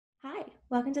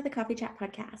Welcome to the Coffee Chat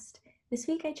podcast. This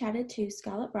week I chatted to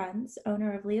Scarlett Bruns,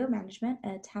 owner of Leo Management,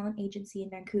 a talent agency in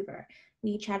Vancouver.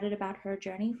 We chatted about her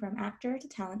journey from actor to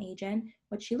talent agent,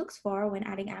 what she looks for when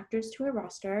adding actors to her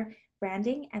roster,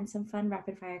 branding, and some fun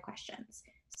rapid fire questions.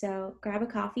 So grab a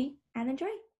coffee and enjoy.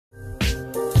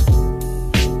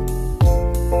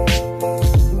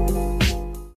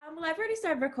 Well, I've already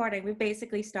started recording. We've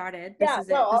basically started. This is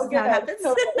how it happens.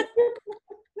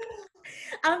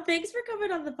 Thanks for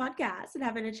coming on the podcast and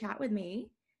having a chat with me.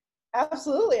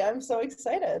 Absolutely. I'm so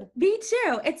excited. Me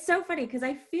too. It's so funny because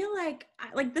I feel like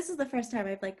this is the first time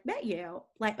I've met you,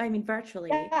 virtually,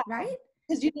 yeah. Right?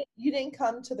 Because you didn't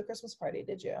come to the Christmas party,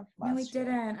 did you? No, I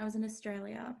didn't. I was in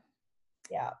Australia.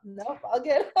 Yeah. Nope. All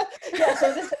good. Yeah.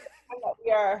 So this is the time that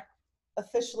we are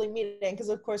officially meeting because,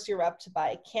 of course, you're repped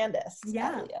by Candace.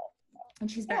 Yeah. And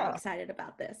she's very excited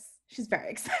about this. She's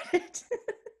very excited.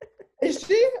 Is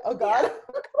she? Oh God.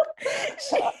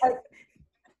 Yeah.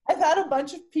 I've had a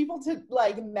bunch of people to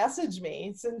message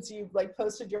me since you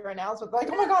posted your announcement.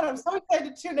 Oh my God, I'm so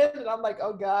excited to tune in. And I'm like,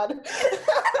 oh God.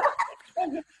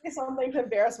 Something to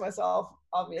embarrass myself,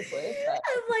 obviously. But.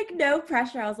 I'm no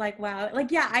pressure. I was like, wow.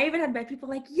 I even had met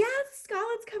people yes,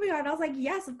 Scarlett's coming on. I was like,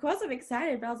 yes, of course I'm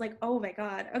excited. But I was like, oh my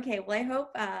God. Okay, well, I hope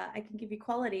I can give you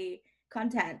quality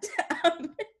content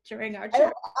during our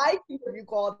chat. I can give you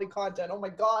quality content. Oh my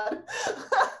God.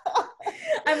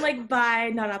 I'm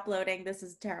bye, not uploading. This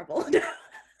is terrible.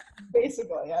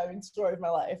 Basically, story of my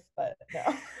life, but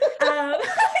no.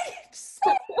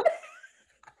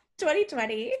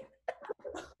 2020.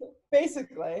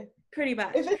 Basically. Pretty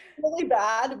much. If it's really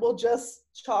bad, we'll just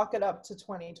chalk it up to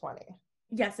 2020.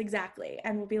 Yes, exactly.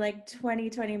 And we'll be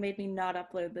 2020 made me not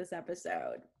upload this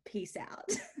episode. Peace out.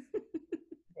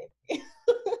 Maybe.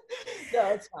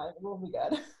 No, it's fine. We'll be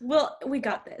good. Well, we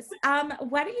got this.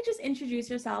 Why don't you just introduce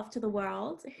yourself to the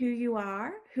world, who you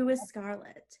are, who is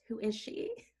Scarlett? Who is she?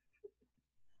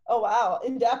 Oh, wow.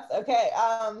 In depth. Okay.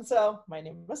 So my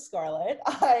name is Scarlett.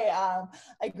 I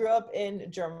grew up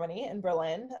in Germany, in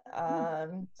Berlin,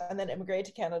 and then immigrated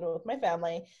to Canada with my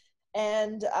family.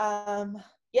 And I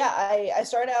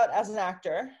started out as an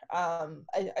actor.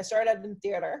 I started out in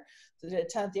theater. So I did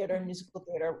 10 theater and musical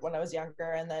theater when I was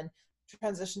younger, and then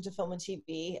transitioned to film and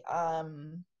TV,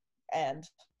 and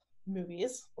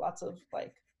movies, lots of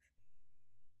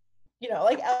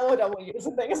LOWs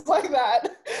and things like that.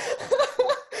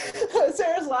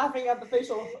 Sarah's laughing at the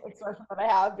facial expression that I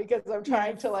have because I'm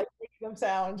trying to make them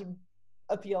sound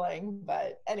appealing,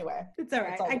 but anyway. It's all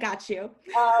right. I got you.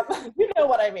 You know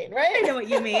what I mean, right? I know what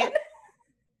you mean.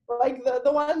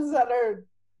 The ones that are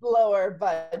lower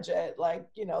budget,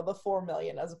 the 4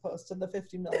 million as opposed to the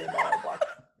 $50 million block.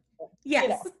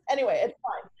 Yes. Anyway, it's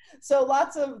fine. So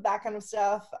lots of that kind of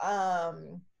stuff.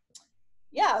 So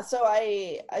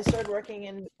I started working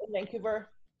in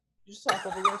Vancouver. You just talk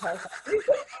over your entire time.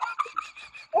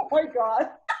 Oh my God.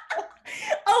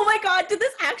 Oh my God. Did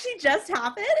this actually just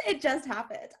happen? It just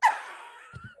happened.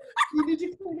 Did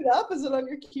you clean it up? Is it on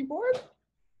your keyboard?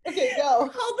 Okay, go.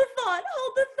 Hold the thought.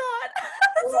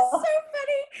 This is so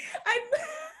funny.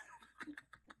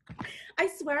 I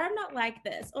swear I'm not like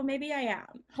this. Or maybe I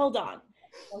am. Hold on.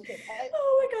 Okay.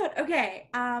 Oh my God. Okay.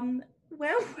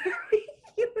 Where were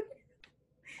you?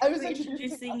 I was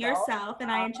introducing yourself and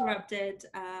I interrupted.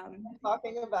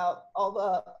 Talking about all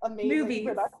the amazing movies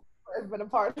productions I've been a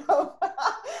part of. So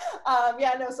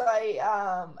I,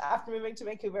 after moving to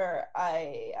Vancouver,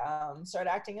 I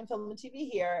started acting in film and TV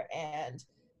here and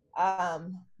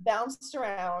bounced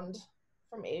around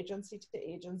from agency to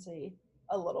agency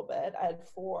a little bit. I had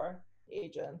 4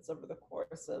 agents over the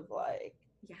course of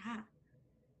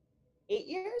 8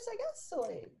 years, I guess. So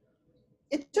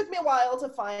it took me a while to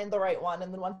find the right one,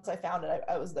 and then once I found it,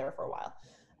 I was there for a while.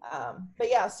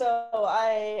 So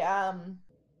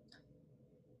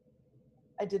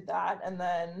I did that, and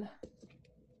then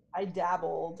I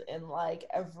dabbled in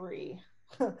every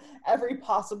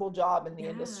possible job in the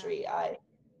industry. I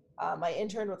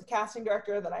interned with a casting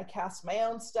director, then I cast my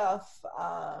own stuff.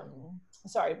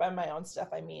 Sorry, by my own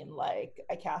stuff, I mean I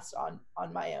cast on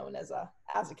my own as a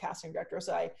casting director.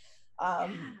 So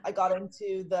I got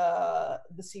into the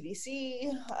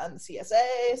CDC and the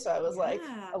CSA, so I was a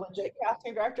legit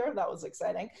casting director. That was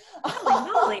exciting.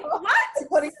 Holy moly, what?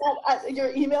 Putting that at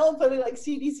your email and putting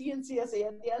CDC and CSA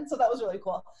at the end, so that was really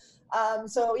cool. I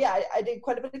did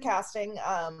quite a bit of casting,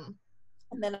 and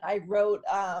then I wrote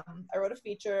a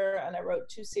feature, and I wrote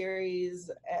 2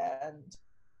 series, and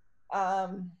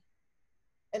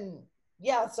then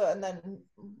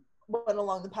went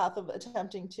along the path of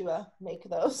attempting to make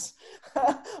those,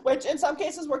 which in some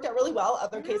cases worked out really well,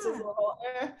 other cases a little,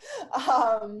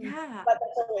 but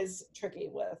that's always tricky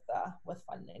with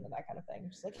funding and that kind of thing.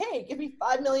 Just like, hey, give me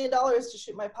 $5 million to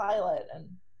shoot my pilot, and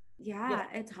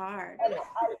it's hard.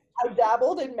 I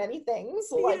dabbled in many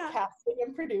things, like casting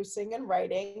and producing and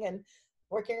writing and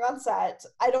working on set.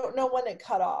 I don't know when it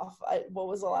cut off. What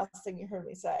was the last thing you heard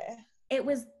me say? It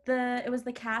was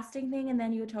the casting thing, and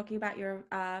then you were talking about your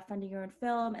funding your own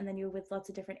film, and then you were with lots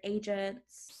of different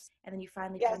agents, and then you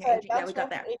finally found your agent. Yeah, we got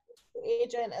there.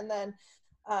 Agent, and then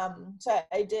so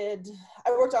I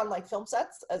worked on like film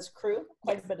sets as crew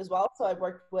quite a bit as well. So I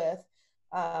worked with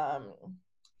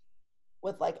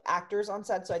like actors on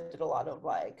set. So I did a lot of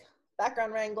like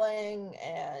background wrangling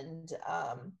and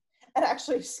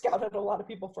actually scouted a lot of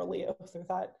people for Leo through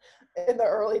that in the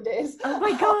early days. Oh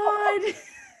my God.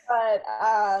 But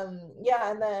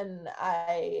and then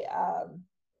I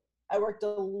worked a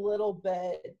little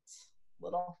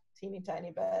teeny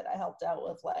tiny bit. I helped out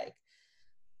with like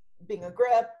being a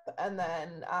grip, and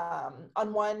then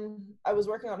on one I was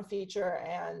working on a feature,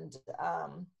 and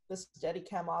this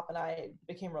Steadicam op and I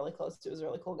became really close. He was a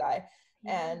really cool guy,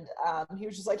 and he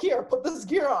was just like, here, put this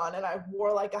gear on, and I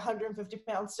wore like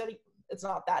 150-pound Steady. It's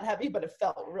not that heavy, but it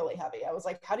felt really heavy. I was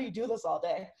like, how do you do this all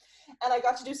day? And I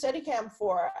got to do Steadicam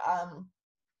for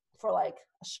like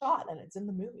a shot, and it's in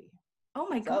the movie. Oh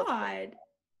my God.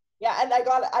 Yeah, and I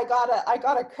got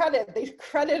a credit. They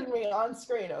credited me on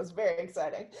screen. It was very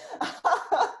exciting.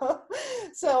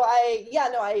 So I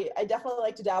definitely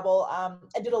like to dabble. I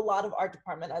did a lot of art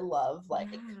department. I love like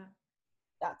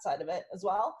that side of it as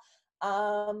well.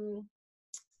 And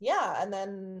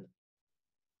then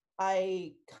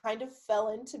I kind of fell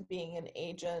into being an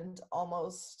agent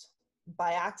almost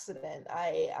by accident.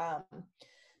 I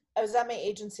was at my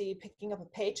agency picking up a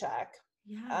paycheck.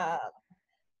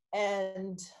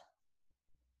 And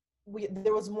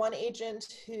there was one agent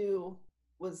who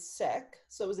was sick.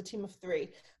 So it was a team of 3.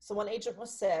 So one agent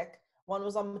was sick, one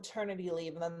was on maternity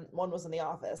leave, and then one was in the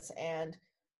office. And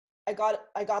I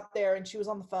got there, and she was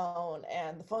on the phone,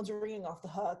 and the phones were ringing off the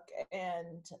hook.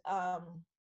 And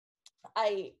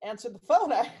I answered the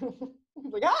phone. I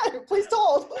was like, hi, please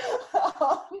hold.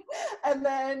 And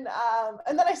then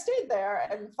I stayed there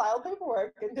and filed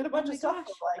paperwork and did a bunch of stuff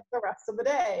for like the rest of the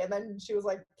day. And then she was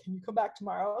like, can you come back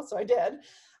tomorrow? So I did.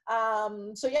 I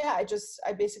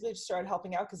basically just started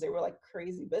helping out because they were like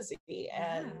crazy busy.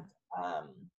 And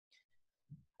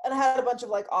I had a bunch of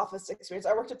like office experience.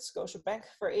 I worked at Scotiabank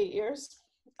for 8 years.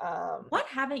 What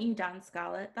haven't you done,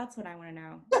 Scarlett? That's what I want to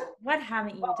know. What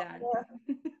haven't you done?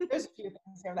 There's a few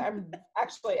things here.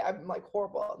 I'm like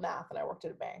horrible at math, and I worked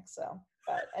at a bank. So,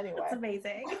 but anyway, that's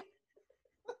amazing.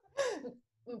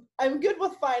 I'm good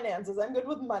with finances. I'm good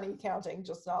with money counting,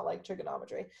 just not like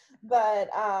trigonometry. But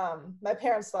my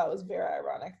parents thought it was very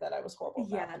ironic that I was horrible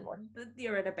at math and work.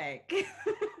 You're at a bank.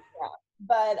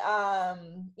 But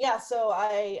so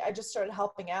I just started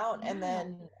helping out, and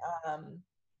then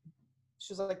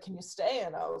she was like, can you stay?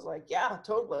 And I was like, yeah,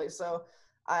 totally. So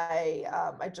I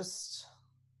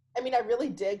really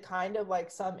did kind of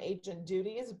like some agent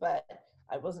duties, but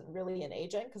I wasn't really an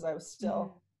agent because I was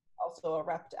still also a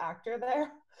repped actor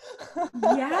there.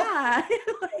 Yeah.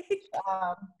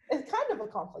 It's kind of a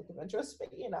conflict of interest, but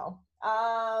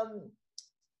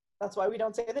that's why we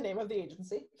don't say the name of the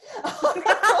agency.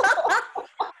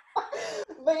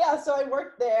 But yeah, so I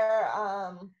worked there.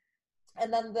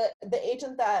 And then the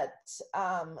agent that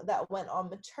went on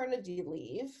maternity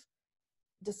leave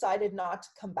decided not to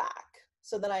come back.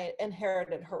 So then I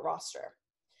inherited her roster.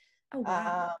 Oh,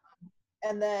 wow.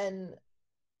 And then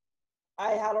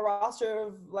I had a roster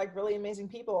of like really amazing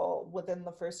people within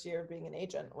the first year of being an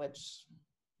agent, which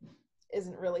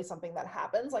isn't really something that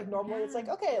happens. Like normally it's like,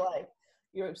 okay, like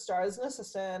you start as an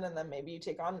assistant and then maybe you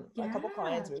take on a couple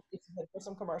clients, maybe for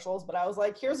some commercials. But I was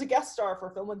like, here's a guest star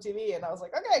for film and TV. And I was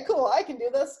like, okay, cool, I can do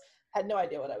this. Had no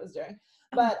idea what I was doing.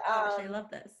 But I love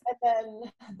this. And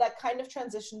then that kind of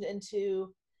transitioned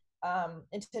into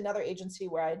another agency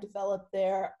where I developed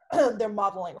their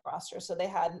modeling roster. So they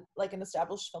had like an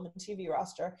established film and TV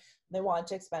roster, and they wanted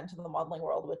to expand to the modeling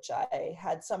world, which I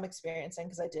had some experience in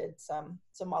because I did some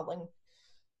modeling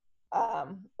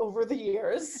over the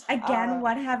years. Again,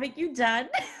 what haven't you done?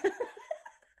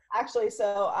 Actually,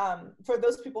 so for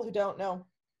those people who don't know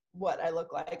what I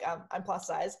look like, I'm plus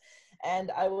size,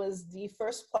 and I was the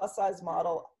first plus size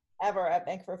model ever at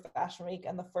Vancouver Fashion Week,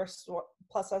 and the first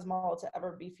plus size model to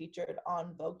ever be featured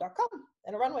on Vogue.com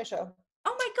in a runway show.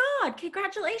 Oh my God,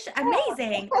 congratulations.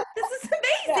 Amazing. This is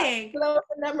Interesting. So that was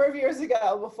a number of years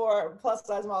ago before plus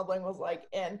size modeling was like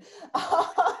in.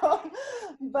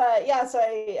 But yeah, so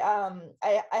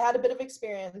I had a bit of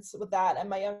experience with that, and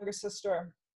my younger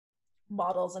sister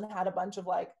models and had a bunch of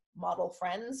like model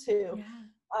friends who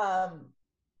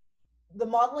the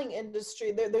modeling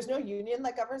industry, there's no union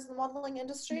that governs the modeling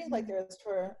industry like there is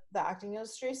for the acting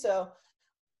industry. So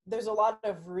there's a lot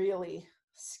of really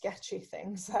sketchy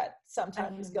things that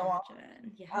sometimes go on.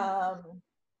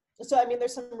 So I mean,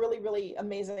 there's some really, really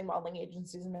amazing modeling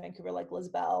agencies in Vancouver, like Liz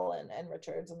Bell and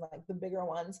Richards, and like the bigger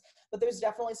ones. But there's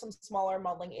definitely some smaller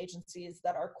modeling agencies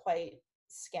that are quite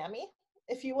scammy,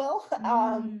 if you will.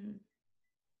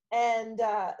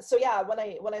 So yeah,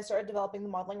 when I started developing the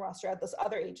modeling roster at this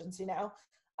other agency now,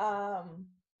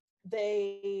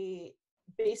 they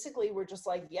basically were just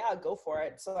like, yeah, go for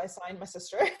it. So I signed my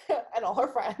sister and all her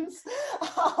friends,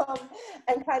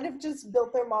 and kind of just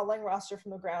built their modeling roster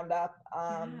from the ground up.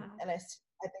 And I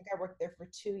think I worked there for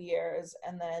 2 years,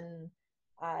 and then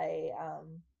I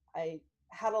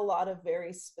had a lot of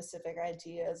very specific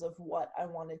ideas of what I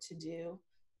wanted to do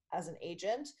as an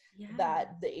agent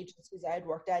that the agencies I had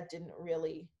worked at didn't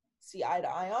really see eye to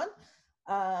eye on.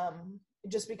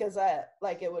 Just because it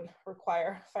would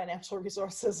require financial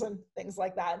resources and things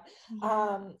like that.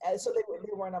 So they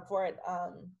weren't up for it.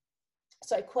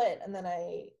 So I quit, and then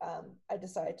I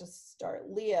decided to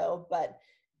start Leo, but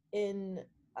in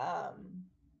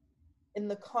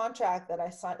the contract that I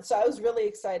signed, so I was really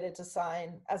excited to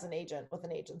sign as an agent with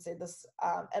an agency.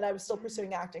 And I was still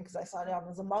pursuing acting because I signed on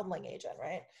as a modeling agent,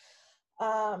 right?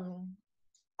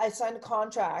 I signed a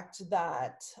contract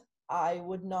that I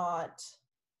would not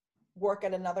work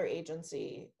at another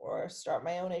agency or start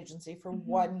my own agency for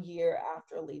 1 year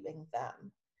after leaving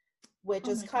them, which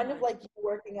is kind of like you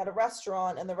working at a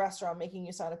restaurant and the restaurant making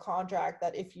you sign a contract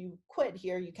that if you quit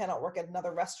here, you cannot work at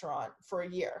another restaurant for a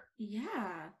year.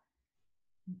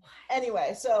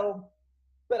 Anyway,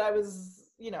 but I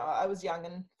was young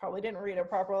and probably didn't read it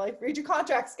properly. Read your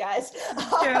contracts, guys.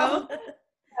 So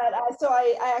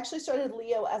I actually started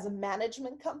Leo as a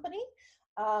management company,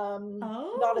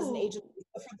 not as an agency.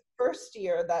 For the first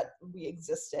year that we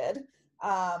existed,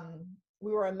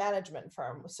 we were a management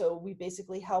firm. So we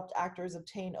basically helped actors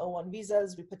obtain O1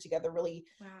 visas. We put together really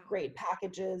great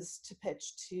packages to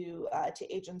pitch to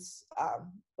agents,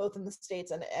 both in the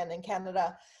States and in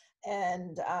Canada.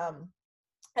 And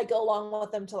I go along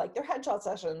with them to like their headshot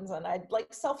sessions, and I'd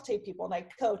like self-tape people, and I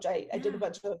coach. I did a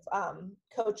bunch of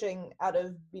coaching out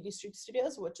of BD Street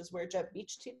Studios, which is where Jet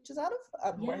Beach teaches out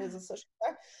of, where his associates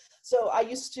are. So I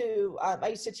used to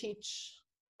teach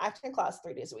acting class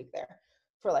 3 days a week there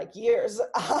for like years.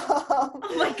 Oh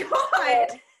my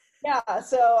God. Yeah.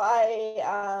 So I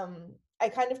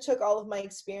kind of took all of my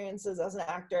experiences as an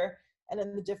actor and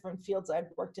in the different fields I'd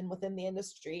worked in within the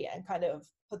industry and kind of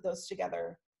put those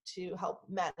together to help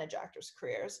manage actors'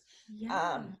 careers.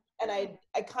 And I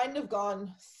kind of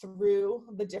gone through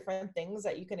the different things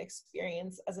that you can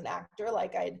experience as an actor.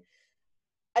 Like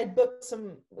I'd booked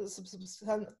some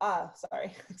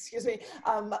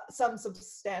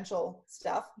substantial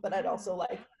stuff, but I'd also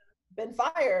like been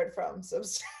fired from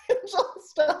substantial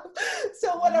stuff.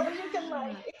 So whatever you can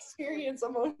like experience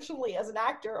emotionally as an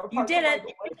actor, apart from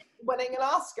like winning an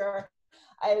Oscar,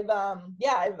 I've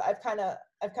kind of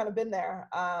been there.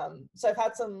 So I've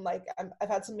had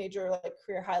some major like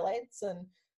career highlights and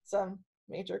some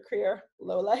major career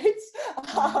lowlights.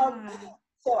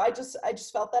 So I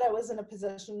just felt that I was in a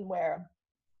position where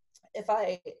if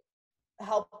I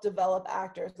help develop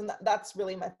actors, and that's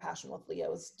really my passion with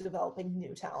Leo, is developing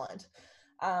new talent,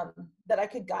 that I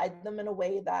could guide them in a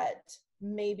way that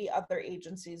maybe other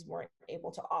agencies weren't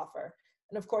able to offer.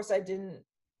 And of course, I didn't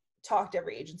talk to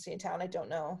every agency in town. I don't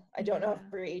know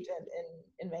every agent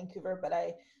in Vancouver, but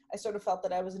I sort of felt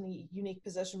that I was in a unique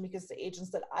position because the agents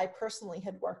that I personally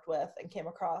had worked with and came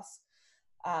across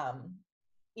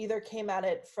either came at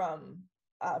it from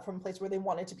a place where they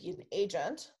wanted to be an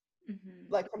agent,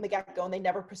 like from the get-go, and they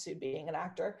never pursued being an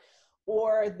actor,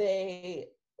 or they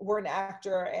were an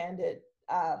actor and it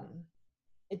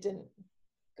didn't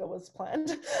go as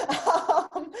planned,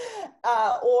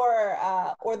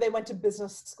 or they went to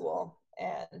business school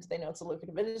and they know it's a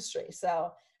lucrative industry.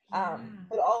 So,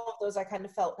 but all of those I kind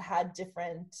of felt had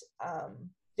different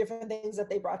things that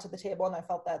they brought to the table, and I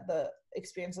felt that the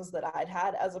experiences that I'd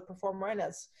had as a performer and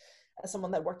as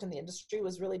someone that worked in the industry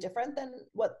was really different than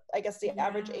what I guess the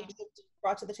average agent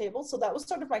brought to the table. So that was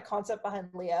sort of my concept behind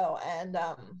Leo. And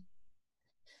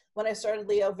when I started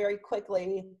Leo, very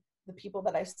quickly, the people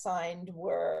that I signed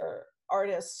were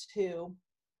artists who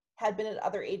had been at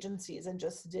other agencies and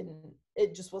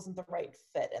it just wasn't the right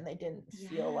fit, and they didn't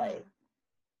feel like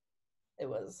it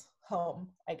was home,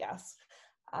 I guess.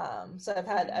 So I've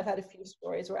had a few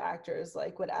stories where actors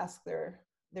like would ask their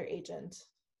agent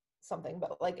something,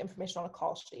 but like information on a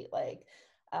call sheet, like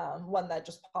one that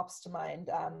just pops to mind.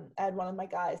 I had one of my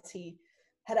guys, he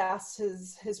had asked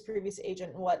his previous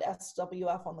agent what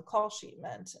SWF on the call sheet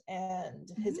meant, and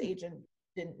his agent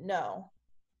didn't know.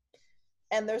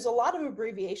 And there's a lot of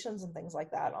abbreviations and things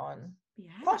like that on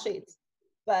call sheets,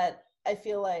 but I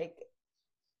feel like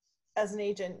as an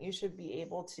agent, you should be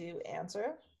able to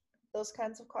answer those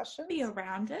kinds of questions. Be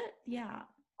around it, yeah.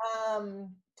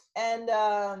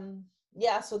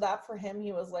 Yeah, so that for him,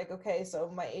 he was like, okay, so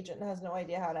my agent has no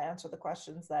idea how to answer the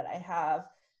questions that I have,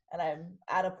 and I'm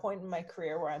at a point in my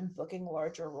career where I'm booking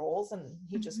larger roles, and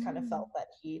he just kind of felt that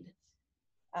he'd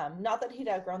not that he'd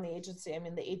outgrown the agency. I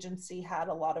mean, the agency had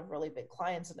a lot of really big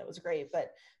clients and it was great,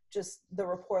 but just the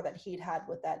rapport that he'd had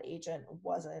with that agent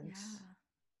wasn't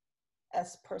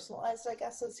as personalized, I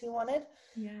guess, as he wanted.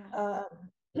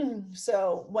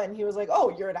 So when he was like,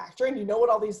 oh, you're an actor and you know what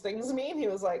all these things mean, he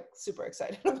was like super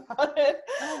excited about it.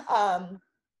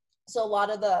 So a lot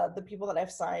of the people that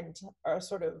I've signed are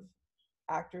sort of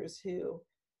actors who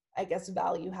I guess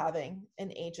value having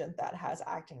an agent that has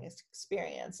acting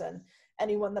experience. And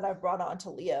anyone that I've brought on to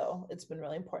Leo, it's been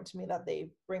really important to me that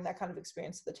they bring that kind of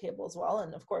experience to the table as well.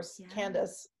 And of course,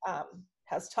 Candace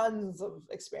has tons of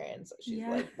experience. She's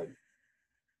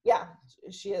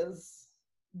she has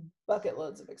bucket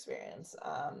loads of experience,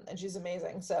 and she's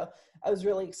amazing. So I was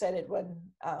really excited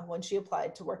when she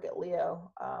applied to work at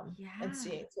Leo, and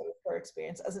seeing sort of her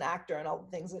experience as an actor and all the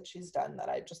things that she's done, that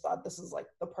I just thought this is like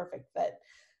the perfect fit.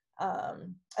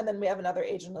 And then we have another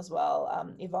agent as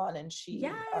well, Yvonne, and she,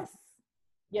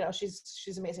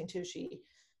 she's amazing too. She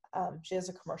has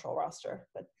a commercial roster,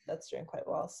 but that's doing quite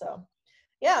well. So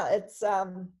yeah, it's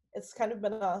kind of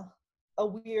been a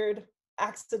weird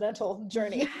accidental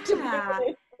journey.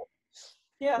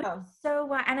 So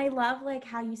and I love like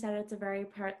how you said it's a very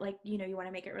you want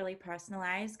to make it really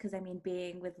personalized, because I mean,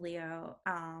 being with Leo,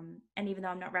 and even though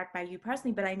I'm not wrapped by you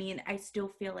personally, but I mean, I still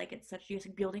feel like you're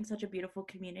building such a beautiful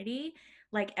community,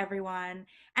 like everyone,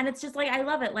 and it's just like I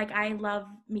love it. Like I love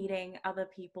meeting other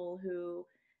people who,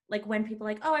 like, when people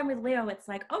are like, oh, I'm with Leo, it's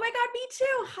like, oh my god, me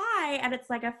too, hi, and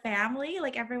it's like a family.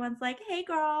 Like everyone's like, hey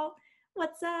girl,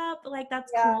 what's up? Like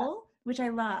that's cool, which I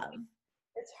love.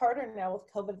 It's harder now with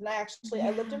COVID, and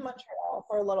I lived in Montreal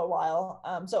for a little while.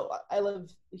 So I live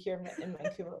here in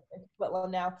Vancouver, but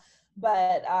now.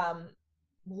 But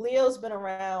Leo's been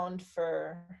around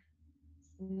for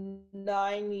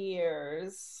 9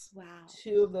 years. Wow.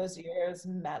 2 of those years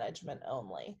management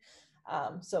only.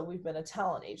 So we've been a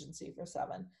talent agency for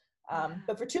 7.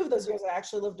 But for 2 of those years, I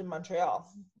actually lived in Montreal,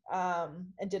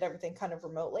 and did everything kind of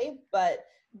remotely. But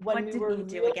when we were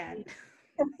again?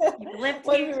 When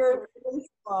we were really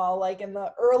small, like in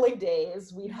the early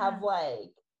days, we'd have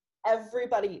like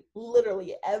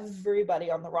literally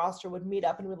everybody on the roster would meet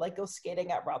up and we'd like go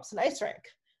skating at Robson Ice Rink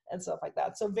and stuff like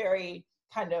that. So very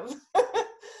kind of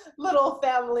little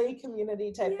family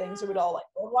community type thing. So we'd all like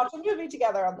watch a movie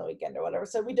together on the weekend or whatever.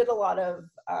 So we did a lot of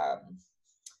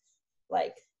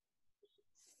like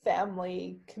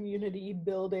family community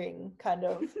building kind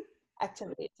of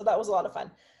activity. So that was a lot of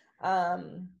fun.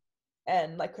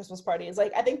 And like Christmas parties.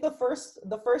 Like I think the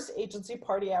first agency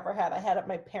party I ever had, I had at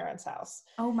my parents' house.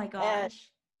 Oh my gosh. And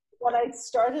when I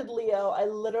started Leo, I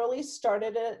literally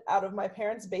started it out of my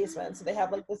parents' basement. So they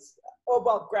have like this,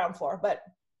 ground floor, but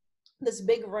this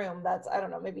big room that's, I don't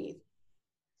know, maybe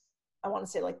I want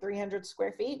to say like 300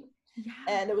 square feet.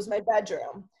 And it was my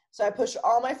bedroom. So I pushed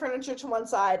all my furniture to one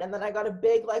side, and then I got a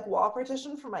big like wall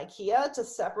partition from IKEA to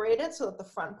separate it so that the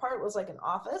front part was like an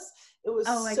office. It was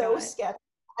so sketchy.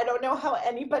 I don't know how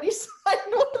anybody signed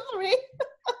with me.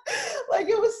 Like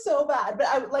it was so bad, but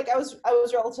I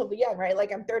was relatively young, right?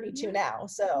 Like I'm 32 now.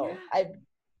 So I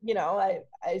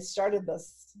started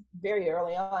this very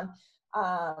early on.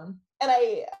 And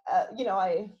I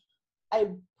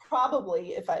probably,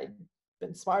 if I'd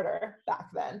been smarter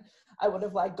back then, I would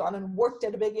have like gone and worked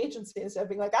at a big agency instead of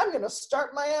being like, I'm going to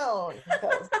start my own,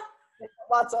 because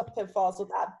lots of pitfalls with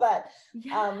that. But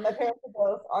my parents are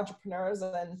both entrepreneurs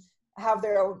and have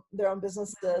their own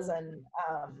businesses, and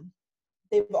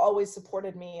they've always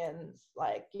supported me and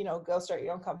like, go start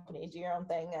your own company, do your own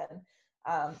thing. And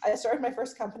I started my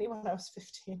first company when I was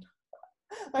 15.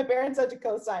 My parents had to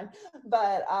co-sign,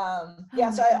 but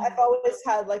so I've always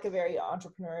had like a very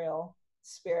entrepreneurial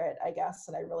spirit, I guess,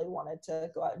 and I really wanted to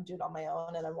go out and do it on my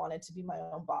own, and I wanted to be my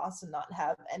own boss and not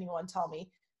have anyone tell me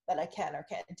that I can or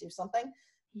can't do something,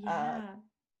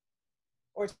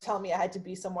 or tell me I had to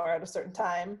be somewhere at a certain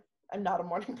time. I'm not a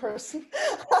morning person.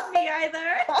 Me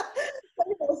either.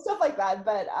 Stuff like that.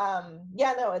 But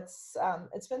yeah, no, it's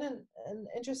been an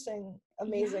interesting,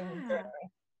 amazing Yeah.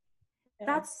 journey.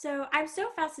 Yeah. I'm so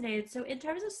fascinated. So in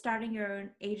terms of starting your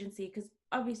own agency, because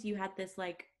obviously you had this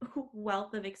like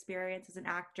wealth of experience as an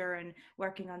actor and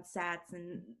working on sets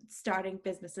and starting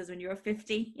businesses when you were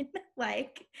 15,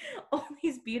 like all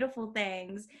these beautiful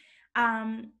things.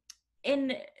 Um,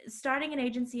 in starting an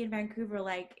agency in Vancouver,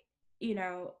 like,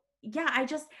 yeah,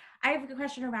 I have a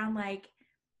question around like,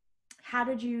 how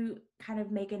did you kind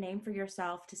of make a name for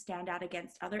yourself to stand out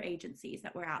against other agencies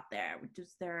that were out there?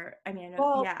 Was there, I mean, I know,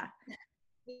 Well, yeah.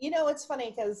 it's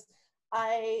funny because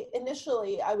I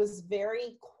was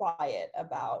very quiet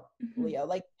about Mhm. Leo.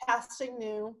 Like casting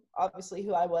knew obviously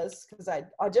who I was because I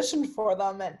auditioned for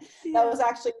them, and that Yeah. was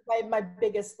actually my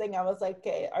biggest thing. I was like,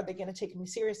 okay, are they going to take me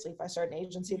seriously if I start an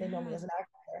agency? They know me Yeah. as an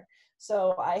actor.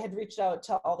 So I had reached out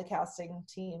to all the casting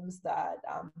teams that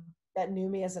knew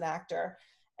me as an actor,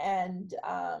 and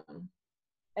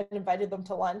and invited them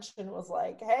to lunch and was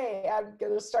like, hey, I'm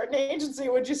going to start an agency.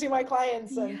 Would you see my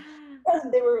clients? And Yeah.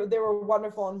 they were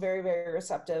wonderful and very, very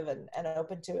receptive and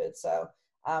open to it. So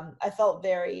I felt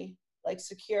very like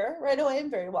secure right away and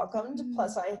very welcomed. Mhm.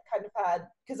 Plus I kind of had,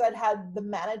 because I'd had the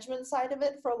management side of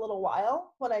it for a little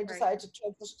while when I Right. decided to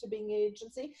transition to being an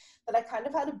agency, that I kind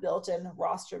of had a built-in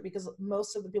roster because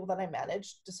most of the people that I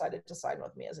managed decided to sign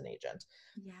with me as an agent.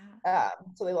 Yeah.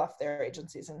 So they left their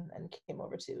agencies and came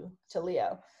over to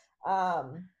Leo,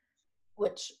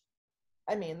 which,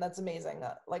 I mean, that's amazing.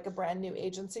 Like a brand new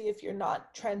agency, if you're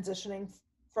not transitioning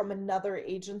from another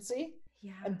agency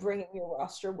Yeah. and bringing your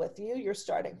roster with you, you're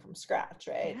starting from scratch,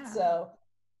 right? Yeah. So,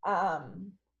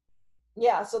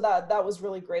 yeah, so that was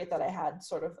really great that I had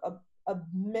sort of a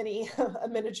mini a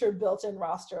miniature built-in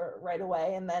roster right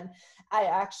away. And then I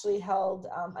actually held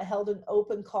an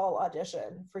open call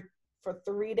audition for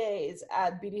 3 days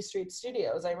at BD Street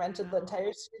Studios. I rented the Wow.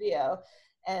 entire studio,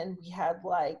 and we had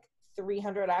like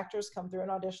 300 actors come through an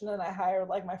audition, and I hired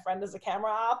like my friend as a camera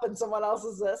op and someone else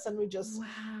as this, and we just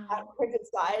had Wow. printed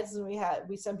sides, and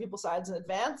we sent people sides in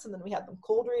advance, and then we had them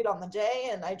cold read on the day,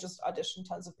 and I just auditioned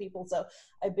tons of people. So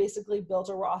I basically built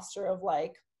a roster of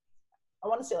like, I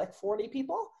want to say like 40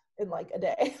 people in like a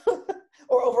day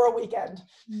or over a weekend.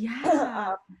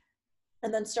 Yeah. um,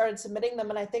 and then started submitting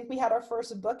them. And I think we had our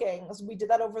first bookings. We did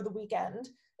that over the weekend.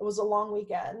 It was a long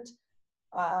weekend.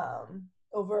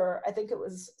 Over, I think it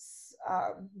was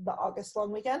the August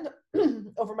long weekend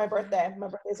over my Yeah. birthday. My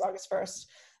birthday is August 1st.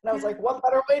 And I was Yeah. like, what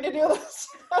better way to do this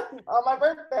on my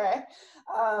birthday?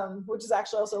 Which is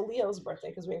actually also Leo's birthday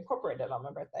because we incorporated it on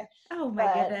my birthday. Oh my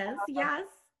But goodness. Yes.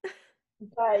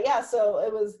 yeah, so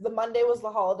it was, the Monday was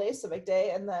the holiday civic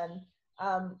day, and then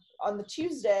on the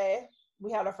Tuesday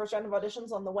we had our first round of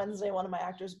auditions. On the Wednesday, one of my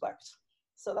actors booked,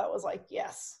 so that was like,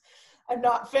 yes, I'm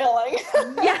not failing.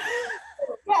 Yeah.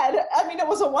 Yeah, I mean, it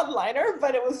was a one-liner,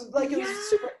 but it was like, it was Yeah.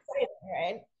 super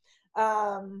exciting,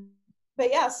 right?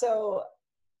 But yeah, so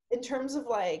in terms of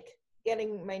like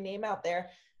getting my name out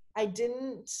there, I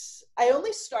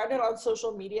only started on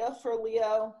social media for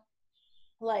Leo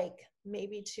like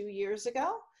maybe 2 years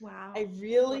ago. Wow. I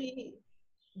really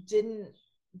didn't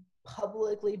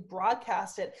publicly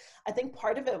broadcast it. I think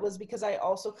part of it was because I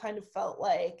also kind of felt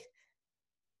like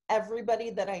everybody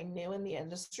that I knew in the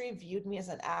industry viewed me as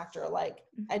an actor. Like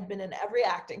I'd Mhm. been in every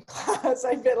acting class.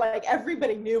 I'd been like,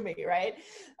 everybody knew me, right?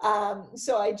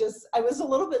 So I was a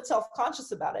little bit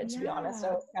self-conscious about it, to be honest. I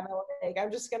Yeah. was kind of like,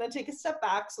 I'm just gonna take a step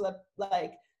back so that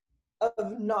like,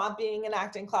 of not being in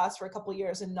acting class for a couple of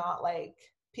years and not like,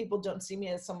 people don't see me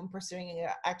as someone pursuing an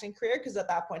acting career, because at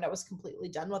that point I was completely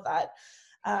done with that.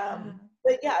 Yeah.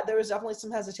 But yeah, there was definitely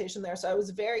some hesitation there. So I was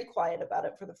very quiet about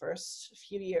it for the first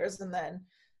few years. And then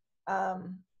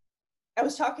um, I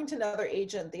was talking to another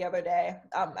agent the other day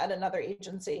at another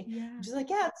agency. Yeah. She's like,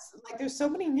 yeah, it's like there's so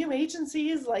many new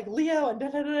agencies like Leo and da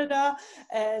da da da.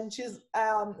 And she was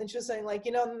saying like,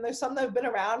 there's some that have been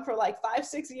around for like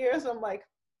 5-6 years. And I'm like,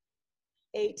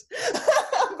 8.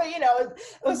 But it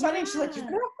was funny. She's like, you've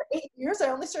Yeah. been around for 8 years. I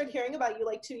only started hearing about you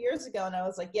like 2 years ago. And I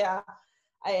was like, yeah,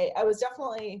 I was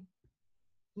definitely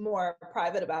more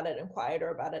private about it and quieter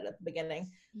about it at the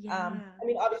beginning. Yeah. I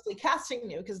mean, obviously casting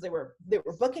knew because they were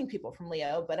booking people from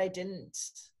Leo, but I didn't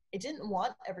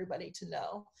want everybody to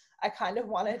know. I kind of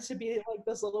wanted to be like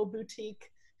this little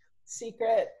boutique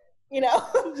secret, Yeah.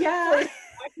 place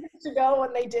to go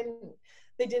when they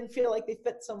didn't feel like they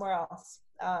fit somewhere else.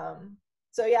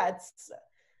 So yeah,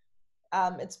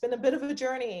 it's been a bit of a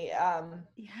journey,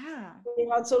 Yeah.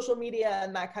 being on social media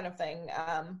and that kind of thing,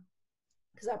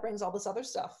 because that brings all this other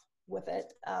stuff with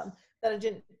it, that I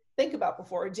didn't think about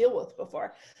before or deal with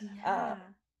before. Uh, Yeah.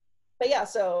 but yeah,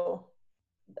 so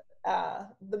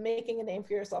the making a name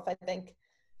for yourself, I think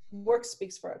work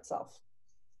speaks for itself,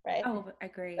 right? Oh, I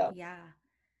agree. So Yeah.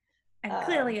 And um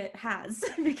clearly it has,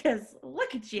 because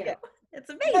look at you. yeah. It's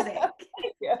amazing.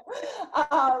 Yeah.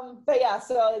 But yeah,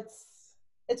 so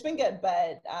it's been good,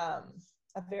 but a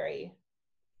very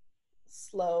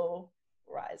slow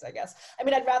rise, I guess. I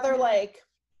mean, I'd rather like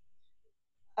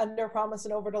under promise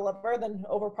and over deliver than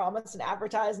over promise and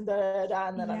advertise and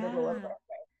and then under deliver. Yeah. Right?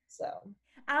 So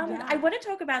I want to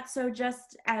talk about, so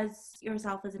just as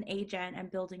yourself as an agent and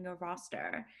building your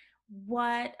roster,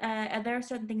 what are there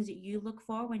certain things that you look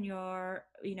for when you're,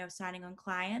 signing on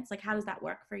clients? Like, how does that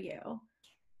work for you?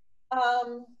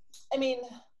 I mean,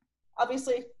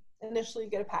 obviously initially you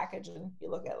get a package and you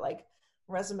look at like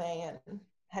resume and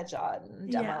headshot and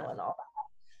demo Yeah. and all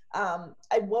that.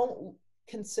 I won't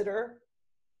consider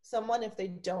someone if they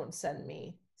don't send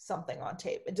me something on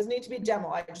tape. It doesn't need to be a demo.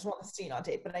 I just want a scene on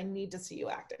tape, but I need to see you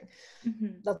acting.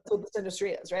 Mm-hmm. That's what this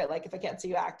industry is, right? Like if I can't see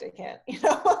you act, I can't, you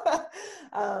know.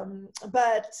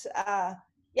 But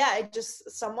yeah, I just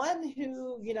someone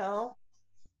who,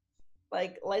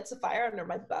 like lights a fire under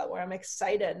my butt, where I'm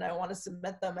excited and I want to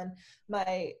submit them. And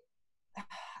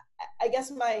I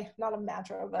guess my, not a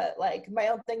mantra, but like my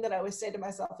own thing that I always say to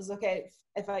myself is, okay,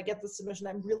 if I get the submission,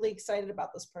 I'm really excited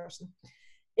about this person.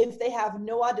 If they have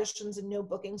no auditions and no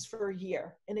bookings for a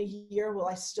year, in a year, will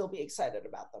I still be excited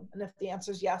about them? And if the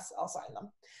answer is yes, I'll sign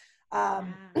them.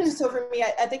 So for me,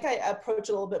 I think I approach it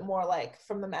a little bit more like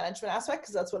from the management aspect,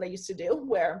 because that's what I used to do,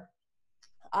 where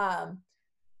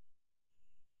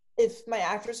if my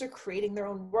actors are creating their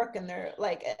own work and they're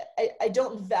like, I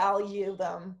don't value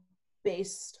them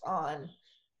based on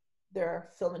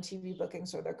their film and TV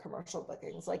bookings or their commercial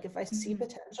bookings. Like if I see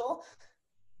potential,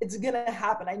 it's gonna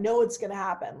happen. I know it's gonna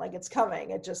happen. Like it's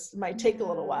coming. It just might take a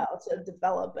little while to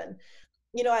develop. And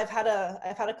I've had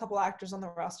a couple actors on the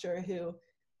roster who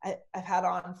I've had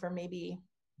on for maybe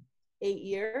 8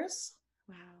 years.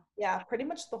 Wow. Yeah, pretty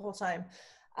much the whole time.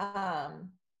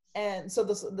 And so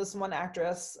this one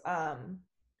actress,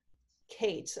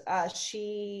 Kate,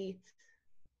 she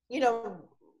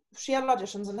had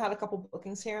auditions and had a couple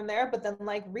bookings here and there, but then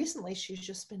like recently she's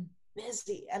just been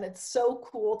busy, and it's so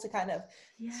cool to kind of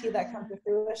see that come to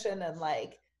fruition. And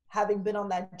like having been on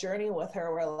that journey with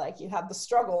her, where like you had the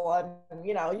struggle and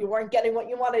you weren't getting what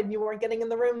you wanted, you weren't getting in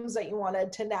the rooms that you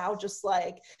wanted, to now just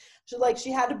like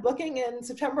she had a booking in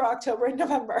September, October, and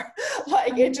November.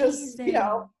 Like amazing. It just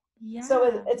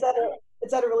so it's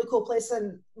at a really cool place.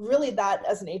 And really, that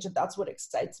as an agent, that's what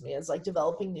excites me, is like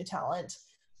developing new talent.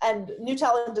 And new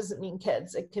talent doesn't mean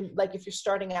kids. It can, like, if you're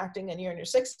starting acting and you're in your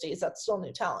 60s, that's still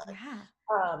new talent.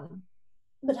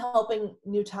 But helping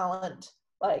new talent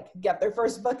like get their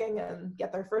first booking and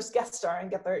get their first guest star and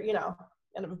get their, end up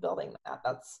building that.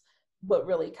 That's what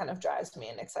really kind of drives me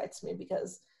and excites me,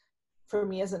 because for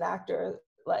me as an actor,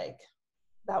 like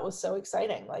that was so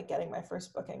exciting, like getting my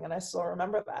first booking, and I still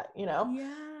remember that,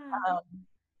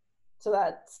 so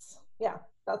that's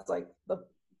like the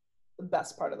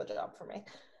best part of the job for me.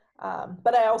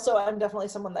 But I'm definitely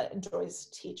someone that enjoys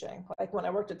teaching. Like when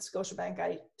I worked at Scotiabank,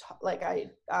 I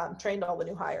trained all the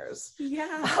new hires.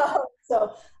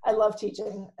 So I love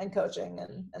teaching and coaching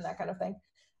and that kind of thing.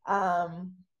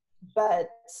 But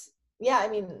yeah, I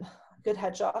mean, good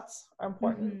headshots are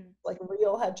important, like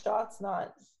real headshots,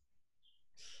 not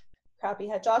crappy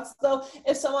headshots. Though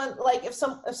if someone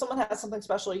has something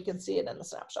special, you can see it in the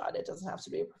snapshot. It doesn't have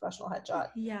to be a professional headshot.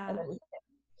 And then we can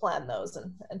plan those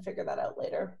and figure that out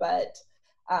later. But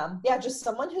just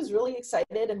someone who's really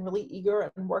excited and really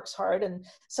eager and works hard, and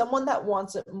someone that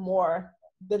wants it more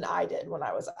than I did when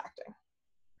I was acting.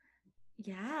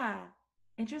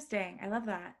 Interesting. I love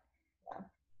that.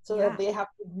 So that they have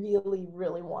to really,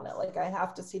 really want it. Like I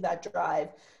have to see that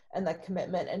drive and that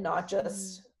commitment, and not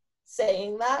just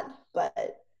saying that,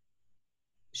 but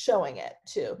showing it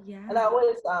too. And I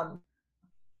always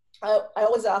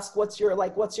ask, what's your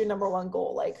number one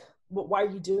goal? Like, why are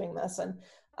you doing this? And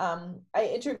I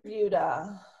interviewed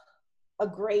a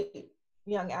great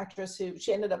young actress who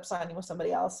she ended up signing with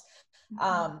somebody else.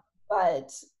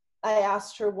 But I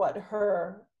asked her what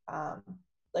her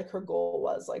her goal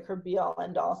was, like her be all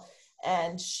end all.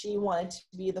 And she wanted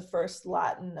to be the first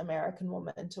Latin American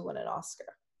woman to win an Oscar.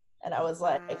 And I was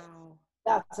like, wow,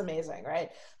 that's amazing, right?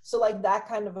 So like that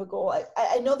kind of a goal.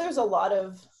 I know there's a lot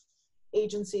of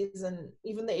agencies, and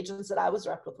even the agents that I was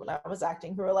repped with when I was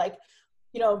acting, who are like,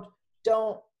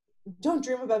 don't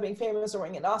dream about being famous or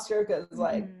winning an Oscar, because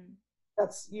like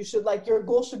you should, like, your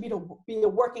goal should be to be a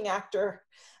working actor.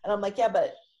 And I'm like, yeah,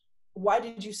 but why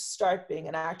did you start being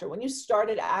an actor? When you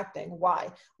started acting, why?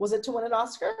 Was it to win an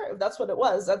Oscar? If that's what it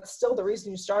was, that's still the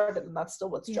reason you started, and that's still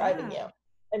what's driving you.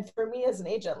 And for me as an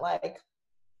agent, like,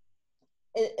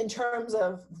 in terms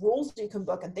of roles you can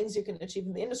book and things you can achieve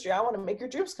in the industry, I want to make your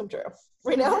dreams come true.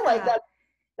 You know, like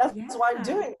that's why I'm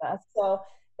doing this. So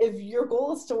if your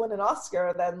goal is to win an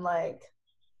Oscar, then like,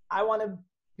 I want to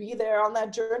be there on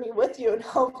that journey with you and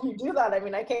help you do that. I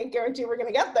mean, I can't guarantee we're going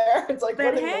to get there. It's like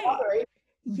winning the lottery.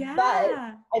 But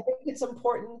I think it's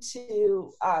important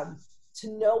to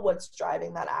know what's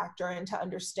driving that actor and to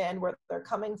understand where they're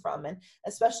coming from. And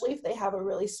especially if they have a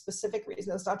really specific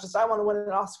reason. It's not just, I want to win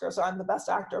an Oscar, so I'm the best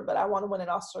actor, but I want to win an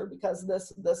Oscar because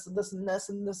this, and this,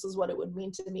 and this is what it would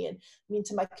mean to me and mean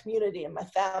to my community and my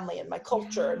family and my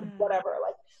culture and whatever.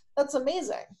 Like, that's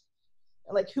amazing.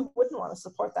 Like, who wouldn't want to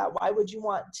support that? Why would you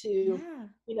want to,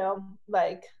 you know,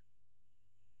 like,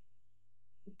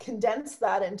 condense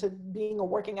that into being a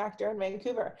working actor in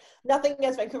Vancouver? Nothing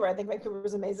against Vancouver. I think Vancouver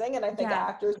is amazing, and I think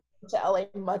actors go to LA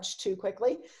much too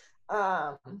quickly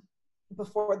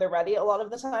before they're ready a lot of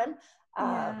the time.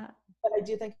 But I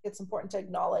do think it's important to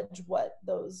acknowledge what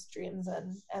those dreams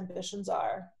and ambitions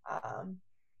are,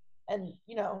 and,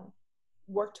 you know,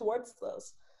 work towards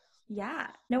those. Yeah,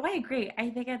 no, I agree.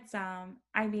 I think it's,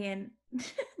 I mean,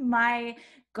 my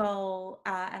goal,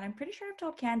 and I'm pretty sure I've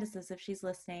told Candace this if she's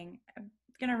listening, I'm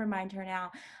gonna remind her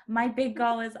now. My big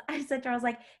goal is, I said to her, I was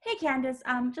like, hey Candace,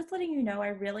 just letting you know, I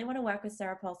really want to work with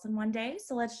Sarah Paulson one day.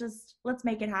 So let's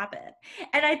make it happen.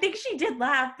 And I think she did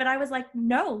laugh, but I was like,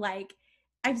 no, like,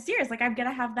 I'm serious. Like, I'm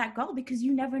gonna have that goal because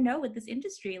you never know with this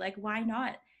industry. Like, why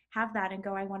not have that and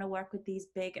go, I want to work with these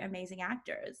big, amazing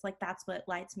actors. Like, that's what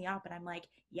lights me up. And I'm like,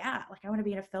 yeah, like, I want to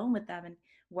be in a film with them and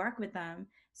work with them.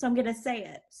 So I'm going to say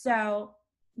it. So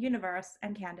universe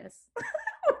and Candace,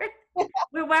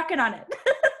 we're working on it.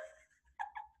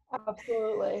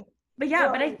 Absolutely. But yeah,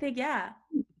 well, but I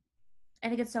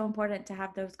think it's so important to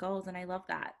have those goals. And I love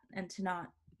that. And to not,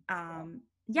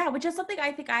 which is something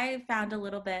I think I found a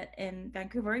little bit in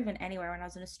Vancouver, or even anywhere. When I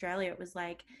was in Australia, it was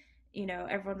like, you know,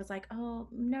 everyone was like, oh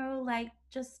no, like,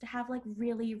 just have like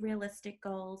really realistic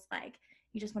goals. Like,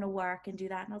 you just want to work and do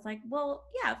that. And I was like, well,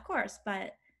 yeah, of course,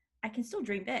 but I can still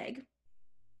dream big.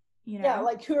 You know? Yeah,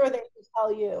 like, who are they to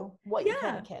tell you what you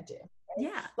can and can't do? Right?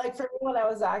 Yeah. Like, for me, when I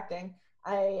was acting,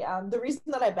 the reason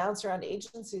that I bounced around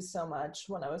agencies so much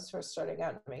when I was first starting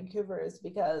out in Vancouver is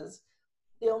because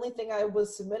the only thing I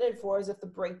was submitted for is if the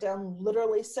breakdown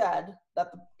literally said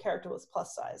that the character was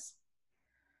plus size.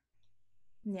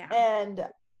 Yeah. And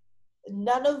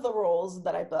none of the roles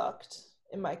that I booked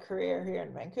in my career here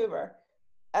in Vancouver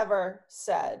ever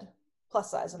said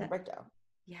plus size in the breakdown.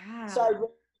 Yeah.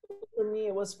 So for me,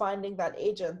 it was finding that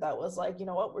agent that was like, you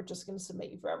know what, we're just going to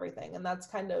submit you for everything. And that's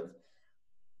kind of,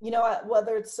 you know,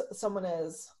 whether it's someone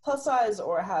is plus size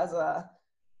or has a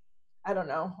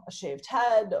shaved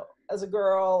head as a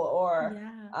girl,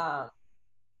 or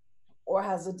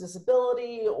has a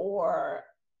disability, or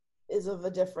is of a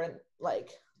different, like,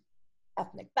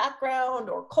 ethnic background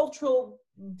or cultural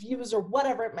views or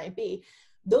whatever it might be.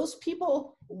 Those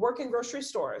people work in grocery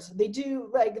stores. They do,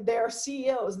 like, they're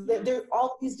CEOs. They're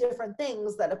all these different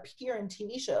things that appear in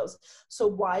TV shows. So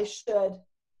why should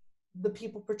the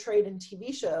people portrayed in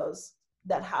TV shows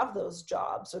that have those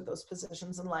jobs or those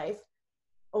positions in life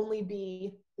only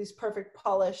be these perfect,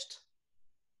 polished,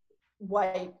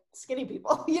 white, skinny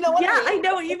people? You know what I mean? I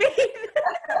know what you mean.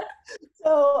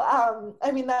 So,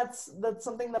 I mean, that's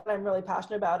something that I'm really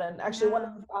passionate about. And actually,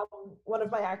 one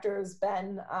of my actors,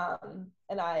 Ben,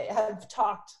 and I have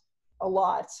talked a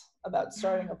lot about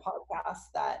starting a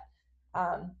podcast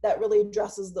that really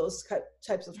addresses those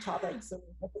types of topics, and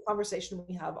the conversation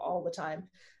we have all the time.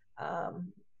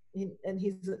 And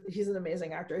he's an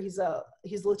amazing actor.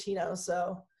 He's Latino,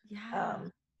 so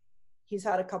he's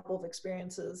had a couple of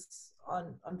experiences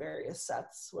on various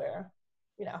sets where,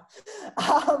 you know,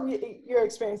 you're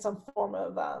experiencing some form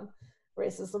of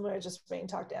racism or just being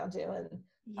talked down to. And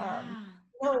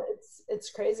you know,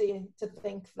 it's crazy to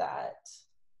think that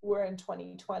we're in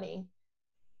 2020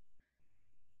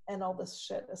 and all this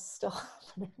shit is still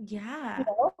happening. Yeah. You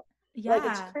know? Like,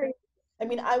 it's crazy. I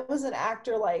mean, I was an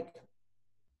actor like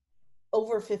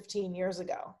over 15 years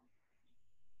ago,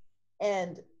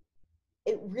 and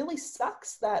it really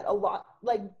sucks that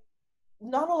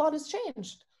not a lot has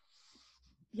changed.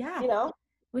 Yeah. You know?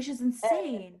 Which is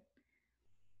insane.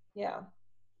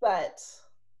 But,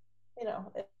 you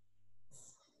know,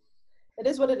 it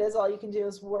is what it is. All you can do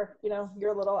is work, you know,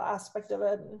 your little aspect of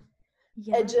it and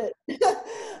edge it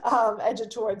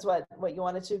towards what you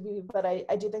want it to be. But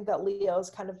I do think that Leo has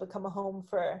kind of become a home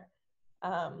for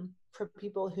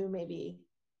people who maybe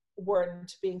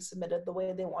weren't being submitted the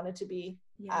way they wanted to be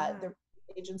at their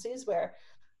agencies, where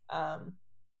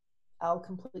I'll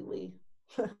completely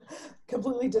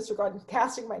completely disregard.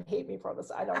 Casting might hate me for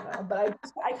this, I don't know, but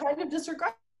I kind of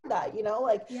disregard that,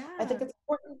 like I think it's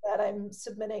important that I'm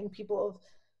submitting people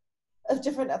of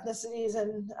different ethnicities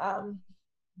and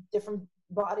different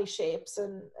body shapes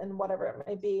and whatever it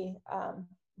may be,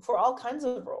 for all kinds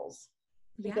of roles,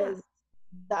 because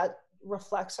that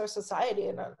reflects our society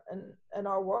and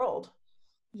our world.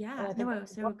 I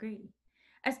so agree.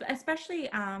 Especially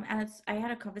and I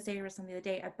had a conversation with somebody the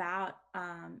other day about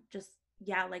just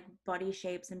like body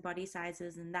shapes and body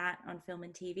sizes and that on film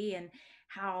and TV, and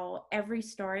how every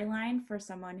storyline for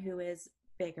someone who is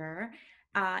bigger,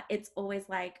 it's always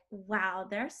like, wow,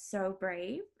 they're so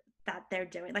brave that they're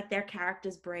doing, like, their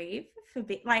character's brave for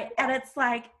being like, and it's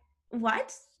like,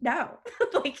 what? No.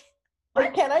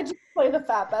 Like, can I just play the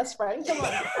fat best friend? Come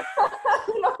on.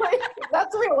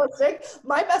 That's realistic.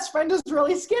 My best friend is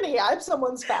really skinny. I'm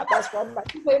someone's fat best friend. I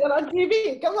can say that on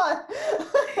TV. Come on.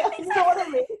 You know what I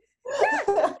mean?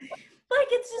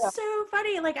 It's just so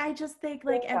funny. I just think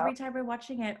every time we're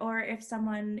watching it, or if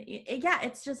someone,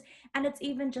 it's just, and it's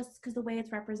even just because the way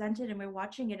it's represented and we're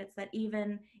watching it, it's that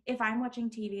even if I'm watching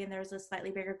TV and there's a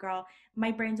slightly bigger girl,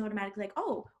 my brain's automatically like,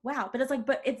 oh, wow. But it's like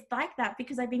that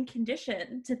because I've been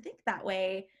conditioned to think that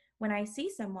way when I see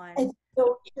someone. It's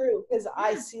so true, because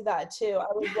I see that too. I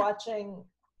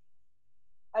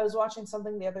was watching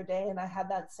something the other day and I had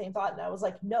that same thought, and I was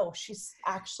like, no, she's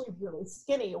actually really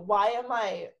skinny. Why am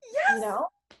I,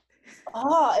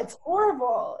 it's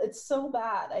horrible. It's so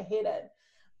bad. I hate it.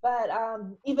 But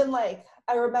even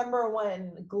I remember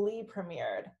when Glee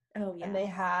premiered, and they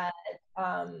had,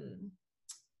 I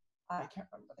can't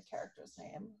remember the character's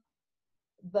name.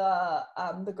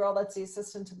 The girl that's the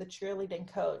assistant to the cheerleading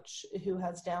coach who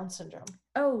has Down syndrome.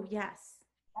 Oh, yes.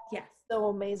 Yes. So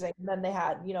amazing. And then they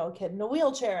had, a kid in a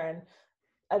wheelchair, and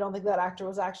I don't think that actor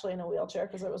was actually in a wheelchair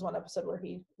because there was one episode where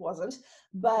he wasn't.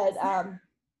 But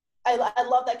I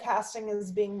love that casting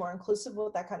is being more inclusive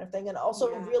with that kind of thing, and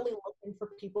also really looking for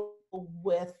people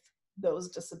with those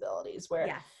disabilities,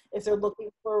 where if they're looking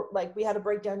for, we had a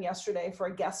breakdown yesterday for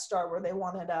a guest star where they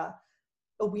wanted a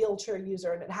wheelchair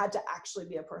user, and it had to actually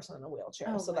be a person in a wheelchair.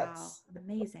 Oh, so wow. That's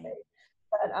amazing.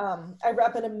 But I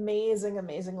rep an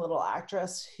amazing little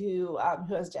actress who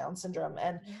has Down syndrome,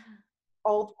 and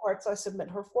all the parts I submit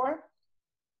her for,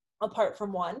 apart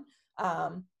from one,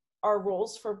 are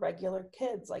roles for regular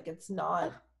kids. It's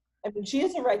not, I mean, she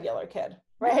is a regular kid,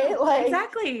 right?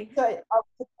 Exactly. So I'll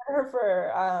submit her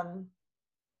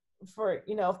for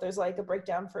if there's a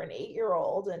breakdown for an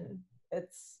 8-year-old, and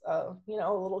it's a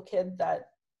little kid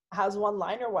that has one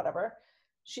line or whatever,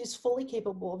 she's fully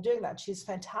capable of doing that. She's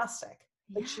fantastic.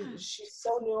 She's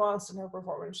so nuanced in her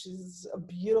performance. She's a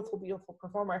beautiful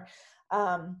performer.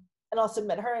 And I'll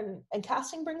submit her, and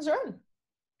casting brings her in,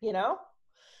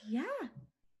 Yeah.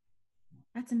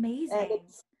 That's amazing. And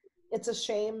it's a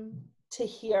shame to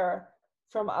hear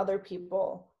from other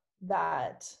people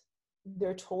that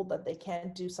they're told that they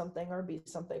can't do something or be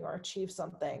something or achieve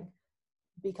something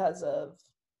because of,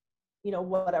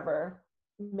 whatever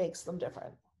makes them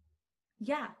different.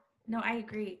 Yeah, no, I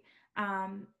agree.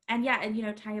 And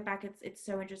tying it back, it's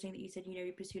so interesting that you said,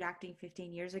 you pursued acting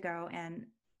 15 years ago and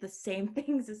the same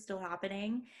things is still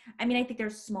happening. I mean, I think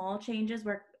there's small changes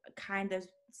where there's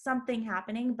something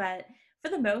happening, but for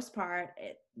the most part,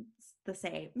 it's the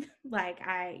same.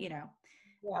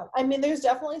 Yeah, I mean, there's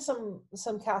definitely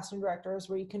some casting directors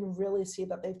where you can really see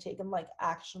that they've taken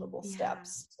actionable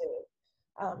steps to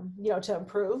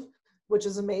improve, which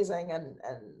is amazing, and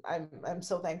I'm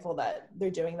so thankful that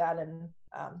they're doing that and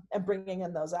bringing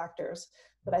in those actors.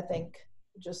 But I think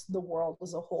just the world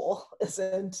as a whole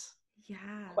isn't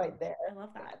quite there. I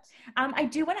love that. I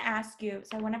do want to ask you,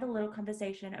 so I want to have a little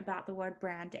conversation about the word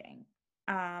branding,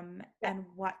 and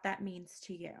what that means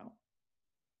to you.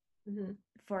 Mm-hmm.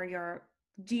 For your,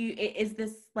 is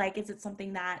it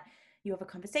something that you have a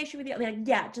conversation with you?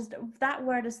 Just that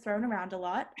word is thrown around a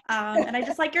lot. And I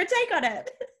just like your take on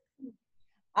it.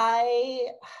 I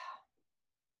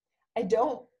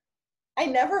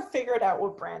never figured out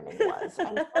what branding was.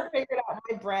 I never figured out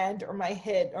my brand or my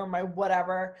hit or my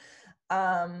whatever.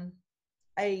 I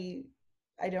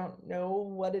don't know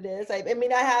what it is. I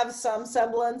mean, I have some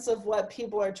semblance of what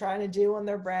people are trying to do when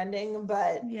they're branding,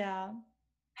 but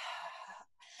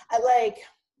I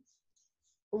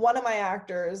one of my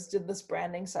actors did this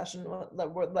branding session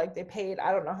where they paid,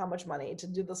 I don't know how much money to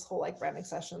do this whole branding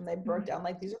session. They broke down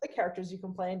these are the characters you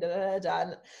can play, and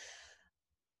and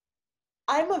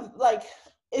I'm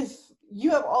if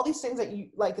you have all these things that you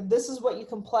this is what you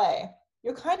can play,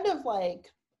 you're kind of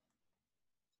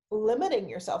limiting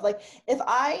yourself. Like if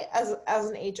I, as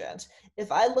an agent,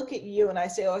 if I look at you and I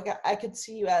say, like, I could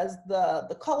see you as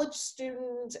the college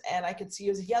student, and I could see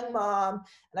you as a young mom,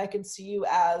 and I could see you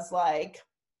as like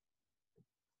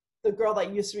the girl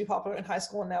that used to be popular in high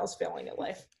school and now is failing at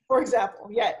life, for example.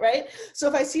 Yeah, right. So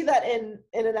if I see that in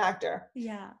an actor,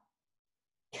 Yeah.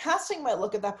 casting might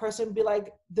look at that person and be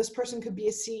like, this person could be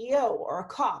a CEO or a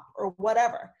cop or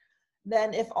whatever.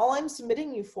 Then if all I'm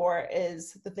submitting you for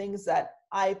is the things that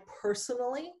I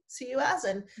personally see you as,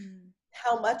 and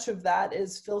how much of that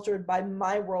is filtered by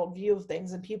my worldview of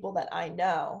things and people that I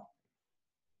know,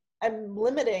 I'm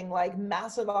limiting like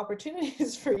massive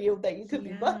opportunities for you that you could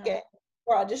be booking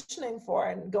or auditioning for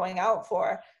and going out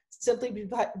for, simply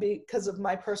because of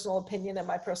my personal opinion and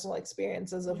my personal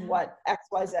experiences of what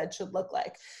XYZ should look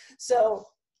like. So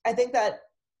I think that,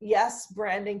 yes,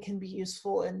 branding can be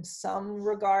useful in some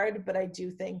regard, but I do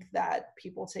think that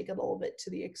people take it a little bit to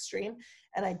the extreme.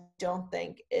 And I don't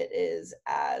think it is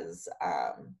as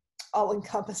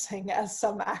all-encompassing as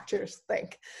some actors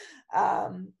think.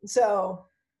 So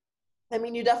I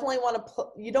mean, you definitely want to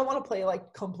you don't want to play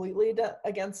like completely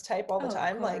against type all the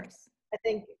time. Like, I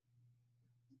think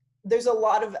there's a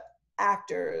lot of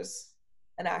actors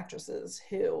and actresses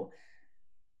who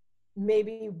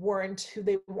maybe weren't who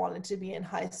they wanted to be in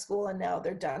high school, and now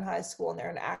they're done high school and they're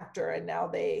an actor, and now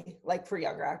they, like, for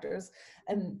younger actors,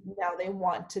 and now they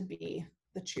want to be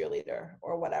the cheerleader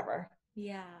or whatever.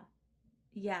 Yeah.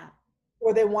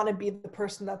 Or they want to be the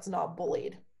person that's not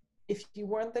bullied. If you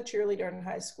weren't the cheerleader in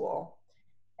high school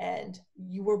and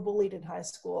you were bullied in high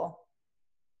school,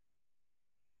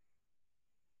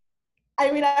 I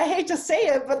mean, I hate to say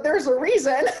it, but there's a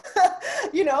reason,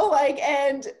 like,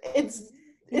 and it's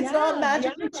not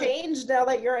magically changed now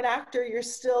that you're an actor. You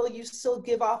still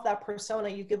give off that persona,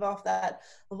 you give off that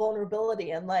vulnerability,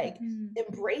 and like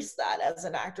embrace that as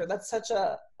an actor. That's such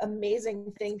a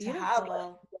amazing thing to have,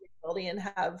 like, vulnerability and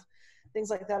have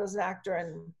things like that as an actor.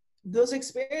 And those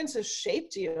experiences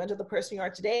shaped you into the person you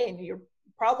are today, and you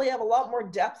probably have a lot more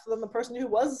depth than the person who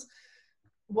was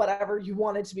whatever you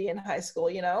wanted to be in high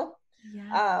school,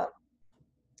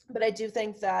 but I do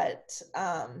think that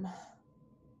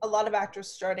a lot of actors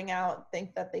starting out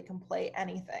think that they can play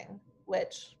anything,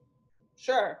 which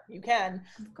sure you can,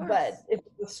 but if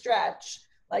it's a stretch,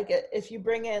 like if you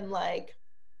bring in like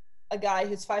a guy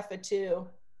who's 5'2",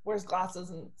 wears glasses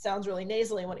and sounds really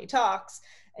nasally when he talks,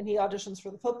 and he auditions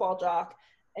for the football jock,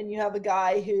 and you have a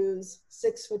guy who's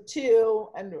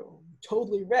 6'2" and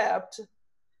totally ripped,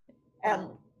 and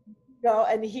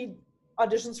and he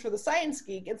auditions for the science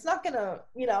geek, it's not gonna,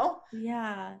 it's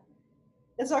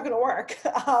not gonna work.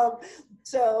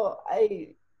 So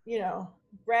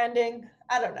branding,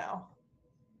 I don't know,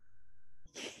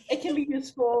 it can be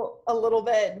useful a little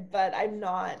bit, but I'm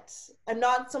not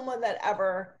someone that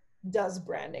ever does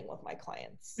branding with my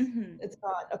clients. It's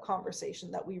not a conversation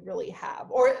that we really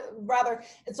have, or rather,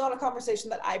 it's not a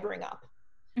conversation that I bring up.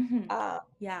 I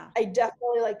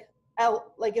definitely like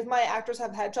if my actors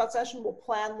have headshot session, we'll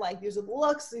plan like, these are the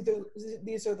looks,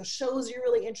 these are the shows you're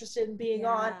really interested in being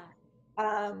on.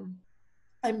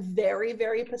 I'm very,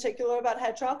 very particular about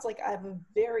headshots. Like, I have a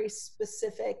very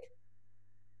specific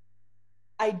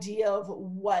idea of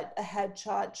what a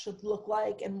headshot should look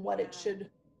like and what it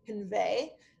should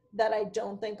convey, that I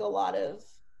don't think a lot of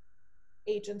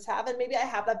agents have. And maybe I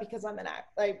have that because I'm an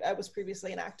actor. I was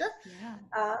previously an actor.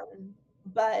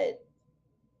 But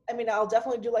I mean, I'll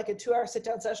definitely do like a 2-hour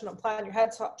sit-down session and plan your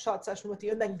headshot session with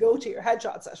you, and then go to your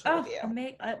headshot session with you. Oh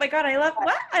my God, I love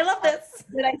this.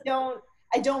 But I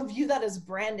don't view that as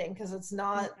branding, because it's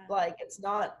not like, it's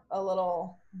not a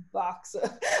little box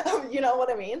of, you know what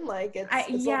I mean? Like,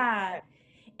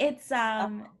 it's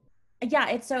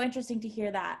so interesting to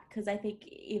hear that, because I think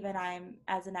even I'm,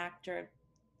 as an actor,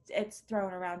 it's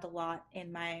thrown around a lot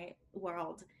in my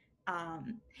world.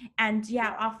 Often,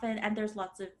 and there's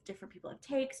lots of different people have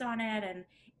takes on it, and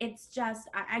it's just,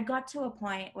 I got to a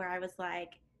point where I was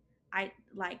like, I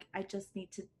had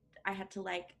to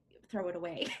like throw it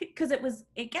away, because it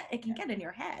can get in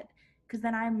your head, because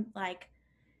then I'm like,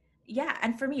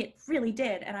 and for me it really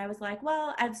did, and I was like,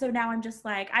 well, and so now I'm just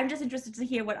interested to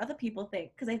hear what other people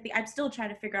think, because I think I'm still trying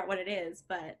to figure out what it is,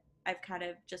 but I've kind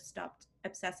of just stopped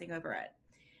obsessing over it.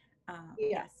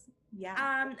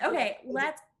 Okay,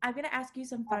 I'm gonna ask you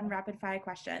some fun rapid fire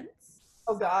questions.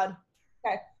 Oh God.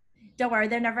 Okay. Don't worry,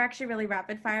 they're never actually really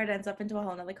rapid fire. It ends up into a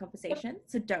whole nother conversation,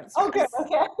 so don't stress. Okay.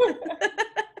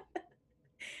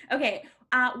 Okay.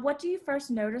 What do you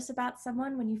first notice about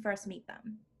someone when you first meet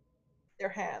them? Their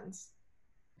hands.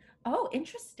 Oh,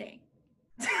 interesting.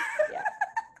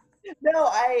 No,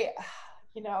 I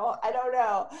don't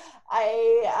know.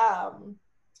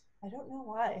 I don't know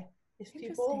why. If people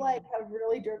Interesting. like have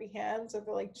really dirty hands or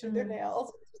they like chew their nails,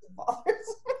 it just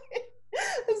bothers me.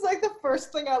 It's like the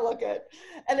first thing I look at,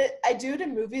 and I do it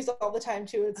in movies all the time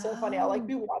too. It's so funny. Oh.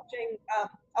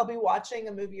 I'll be watching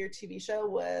a movie or TV show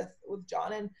with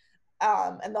John, and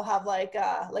they'll have like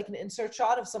an insert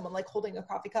shot of someone like holding a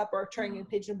coffee cup or turning a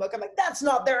page in a book. I'm like, that's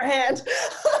not their hand.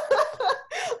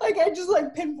 Like I just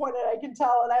like pinpoint it, I can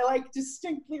tell, and I like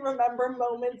distinctly remember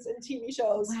moments in TV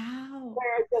shows Wow.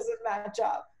 where it doesn't match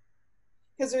up.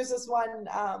 Because there's this one,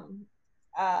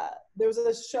 there was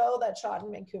a show that shot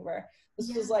in Vancouver.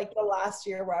 This was like the last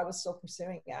year where I was still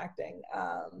pursuing acting.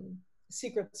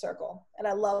 Secret Circle, and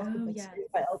I love the Oh, book yes. series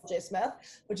by L.J. Smith,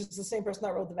 which is the same person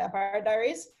that wrote The Vampire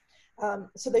Diaries.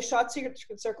 So they shot Secret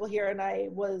Circle here, and I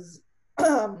was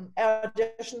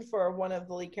auditioned for one of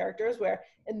the lead characters, where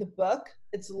in the book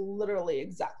it's literally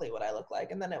exactly what I look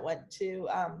like, and then it went to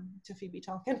Phoebe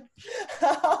Tonkin,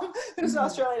 who's an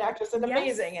Australian actress and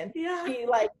amazing, and she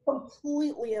like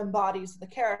completely embodies the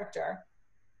character,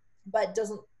 but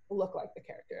doesn't look like the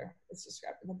character it's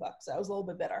described in the book. So I was a little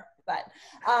bit bitter, but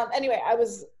anyway, I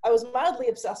was mildly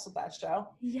obsessed with that show.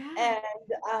 And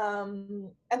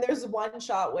there's one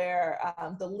shot where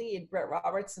the lead, Britt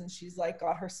Robertson, she's like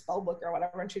got her spell book or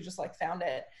whatever, and she just like found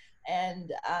it,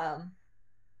 and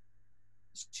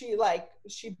she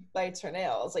bites her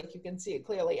nails, like you can see it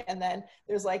clearly, and then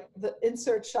there's like the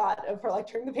insert shot of her like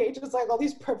turning the page, it's like all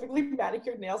these perfectly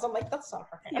manicured nails. I'm like, that's not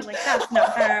her hand. You're like, that's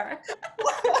not her.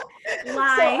 Lies. So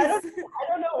I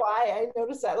don't know why I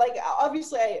noticed that. Like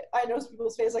obviously I notice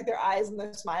people's face, like their eyes and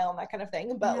their smile and that kind of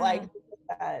thing, but like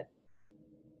that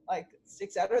like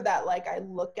sticks out, or that like I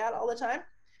look at all the time.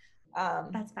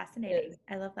 That's fascinating.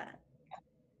 I love that.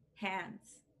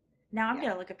 Hands. Now I'm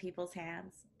gonna look at people's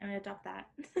hands. I'm gonna adopt that.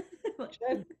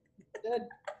 Should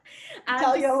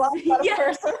tell you a lot about a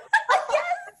person.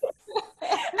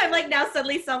 I'm like now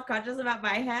suddenly self-conscious about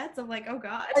my hands. I'm like, oh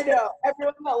god. I know.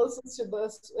 Everyone that listens to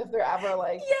this, if they're ever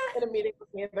like in a meeting with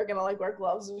me, they're gonna like wear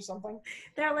gloves or something.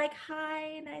 They're like,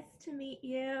 hi, nice to meet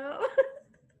you.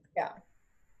 Yeah.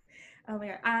 Oh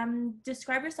my god.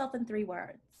 Describe yourself in 3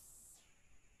 words.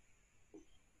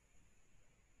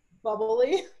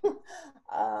 Bubbly,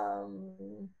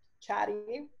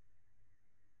 chatty,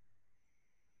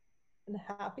 and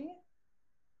happy.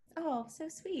 Oh, so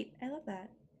sweet. I love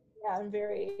that. Yeah, I'm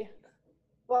very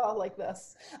like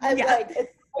this. I'm like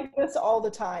it's like this all the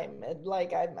time.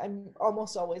 Like I'm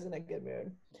almost always in a good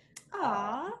mood.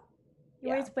 Aw.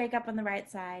 You always wake up on the right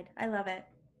side. I love it.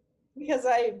 Because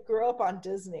I grew up on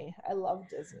Disney. I love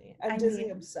Disney. I'm Disney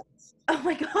obsessed. Oh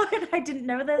my god, I didn't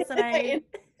know this, and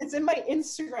it's in my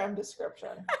Instagram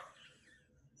description.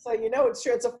 So you know it's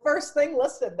true. It's the first thing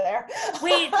listed there.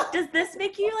 Wait, does this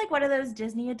make you like one of those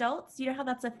Disney adults? You know how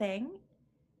that's a thing?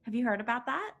 Have you heard about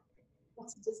that?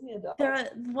 What's a Disney adult? They're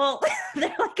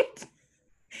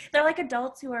like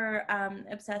adults who are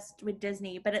obsessed with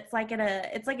Disney, but it's like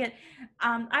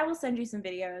I will send you some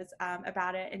videos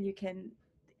about it, and you can.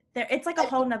 It's like a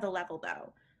whole nother level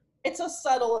though. It's a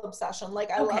subtle obsession.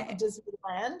 Like I love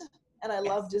Disneyland and I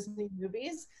love Disney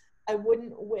movies. I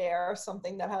wouldn't wear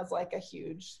something that has like a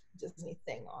huge Disney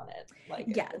thing on it. Like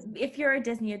if you're a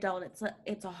Disney adult,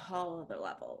 it's a whole other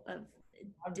level of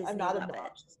Disney. I'm not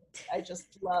obnoxious. I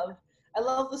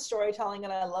love the storytelling,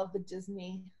 and I love the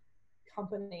Disney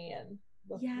company and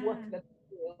the work that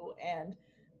they do. And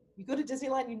you go to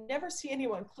Disneyland, you never see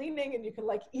anyone cleaning, and you can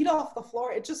like eat off the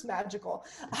floor. It's just magical.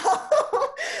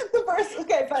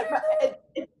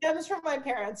 It stems from my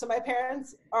parents. So my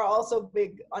parents are also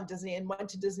big on Disney and went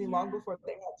to Disney long before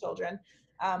they had children.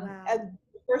 And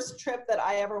the first trip that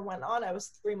I ever went on, I was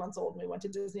 3 months old, and we went to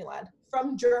Disneyland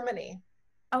from Germany.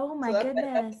 Oh my goodness.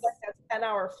 That's like a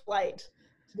 10-hour flight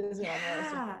to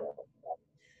Disneyland.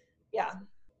 Yeah.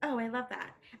 Oh, I love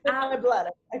that. My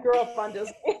blood. I grew up on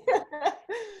Disney.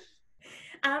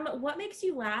 What makes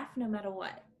you laugh no matter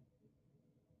what?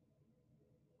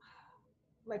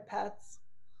 My pets.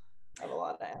 I have a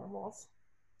lot of animals.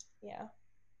 Yeah.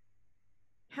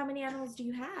 How many animals do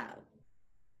you have?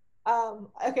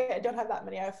 Okay, I don't have that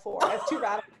many. I have 4. I have 2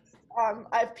 rabbits. I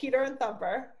have Peter and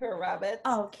Thumper, who are rabbits.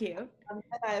 Oh, cute. And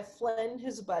I have Flynn,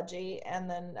 who's a budgie, and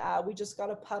then we just got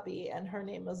a puppy, and her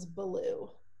name is Baloo.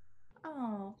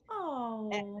 Oh.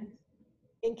 And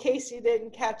in case you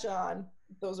didn't catch on,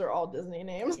 those are all Disney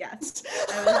names. Yes.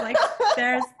 I was like,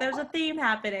 there's a theme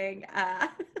happening.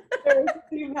 There's a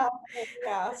theme happening,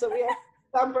 yeah. So we have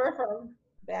Thumper from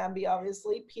Bambi,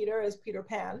 obviously. Peter is Peter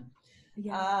Pan.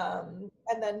 Yeah.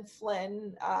 And then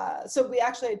Flynn, so we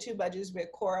actually had 2 budgies. We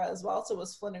had Cora as well. So it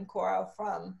was Flynn and Cora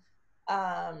from,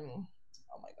 oh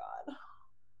my God.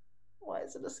 why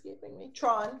is it escaping me?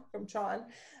 Tron, from Tron.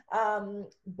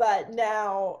 But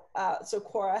now, so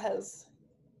Cora has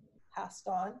passed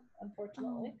on,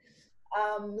 unfortunately.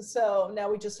 So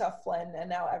now we just have Flynn, and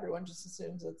now everyone just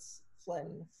assumes it's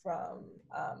Flynn from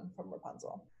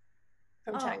Rapunzel,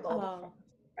 from Tangled.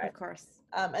 Right? Of course.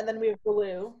 And then we have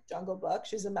Baloo, Jungle Book.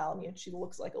 She's a Malamute. She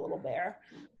looks like a little bear.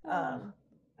 And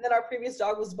then our previous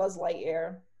dog was Buzz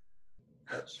Lightyear,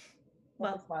 which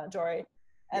was explanatory.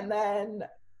 And then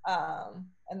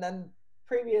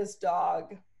previous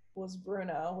dog was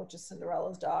Bruno, which is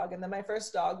Cinderella's dog. And then my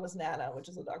first dog was Nana, which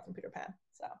is a dog from Peter Pan.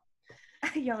 So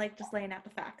you're like just laying out the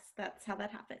facts. That's how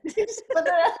that happened. Put it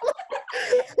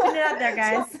out there,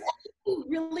 guys. So, if he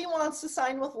really wants to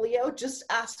sign with Leo, just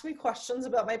ask me questions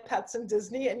about my pets in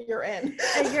Disney and you're in.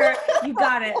 And you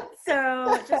got it.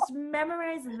 So just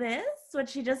memorize this, what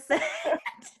she just said.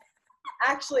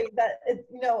 Actually,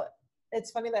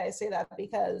 it's funny that I say that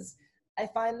because I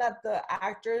find that the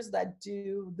actors that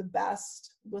do the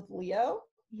best with Leo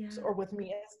or with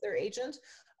me as their agent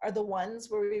are the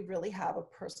ones where we really have a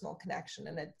personal connection.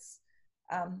 And it's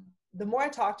the more I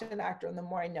talk to an actor and the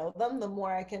more I know them, the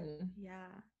more I can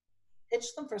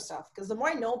pitch them for stuff. Because the more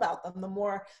I know about them, the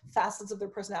more facets of their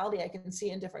personality I can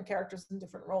see in different characters and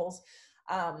different roles.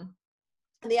 And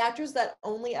the actors that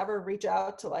only ever reach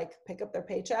out to like pick up their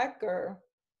paycheck or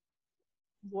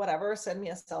whatever, send me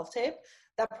a self-tape,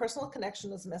 that personal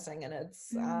connection is missing, and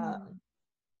it's not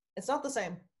the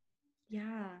same.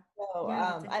 So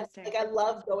I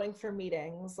love going for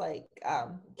meetings, like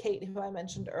Kate, who I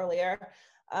mentioned earlier.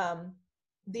 Not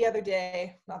the other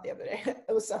day, it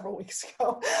was several weeks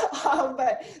ago,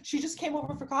 but she just came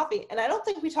over for coffee, and I don't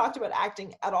think we talked about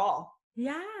acting at all. She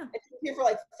was here for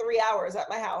like 3 hours at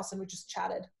my house, and we just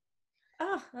chatted.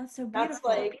 Oh, that's so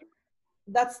beautiful.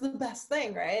 That's the best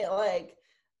thing, right? Like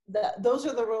those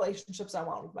are the relationships I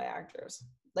want with my actors.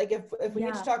 Like if we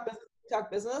need to talk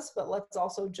business, but let's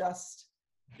also just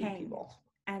be people.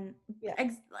 And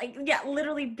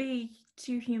literally be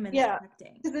two humans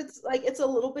acting. Because it's a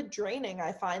little bit draining.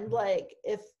 I find like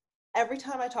if every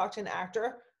time I talk to an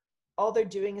actor, all they're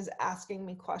doing is asking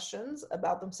me questions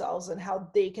about themselves and how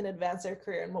they can advance their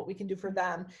career and what we can do for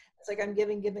them. It's like I'm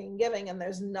giving, and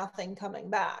there's nothing coming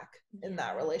back in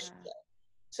that relationship.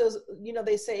 So,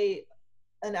 they say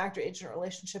an actor-agent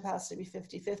relationship has to be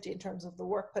 50-50 in terms of the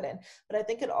work put in. But I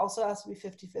think it also has to be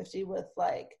 50-50 with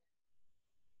like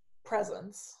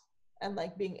presence and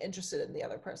like being interested in the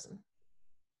other person.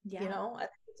 I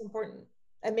think it's important.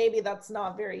 And maybe that's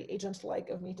not very agent-like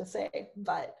of me to say,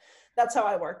 but that's how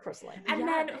I work personally. And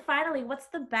then finally, what's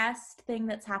the best thing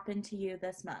that's happened to you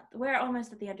this month? We're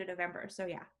almost at the end of November, so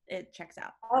it checks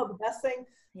out. Oh, the best thing?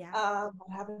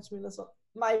 What happened to me this month?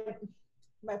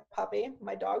 My puppy,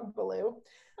 my dog Baloo,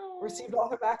 received all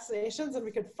her vaccinations, and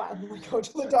we could finally go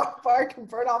to the dog park and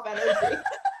burn off energy.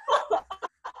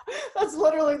 That's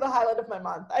literally the highlight of my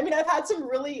month. I mean, I've had some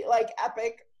really like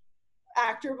epic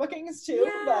actor bookings too,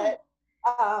 but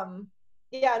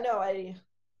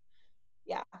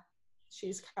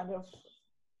she's kind of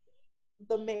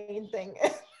the main thing.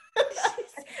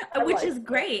 Which is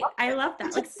great. I love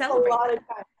that. Like celebrate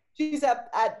that. She's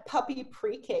at puppy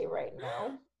pre-K right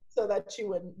now, so that she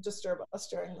wouldn't disturb us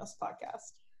during this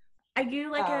podcast. Are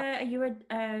you like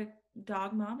a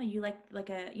dog mom? Are you like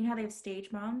a, how they have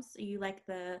stage moms? Are you like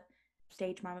the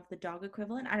stage mom of the dog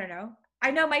equivalent? I don't know.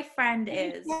 I know my friend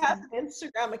is. She has an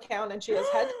Instagram account and she has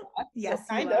head talk. Yes,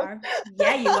 so you are.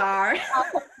 Yeah, you are.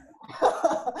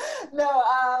 No,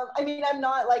 I mean, I'm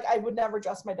not like, I would never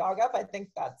dress my dog up. I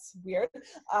think that's weird.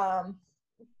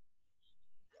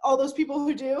 All those people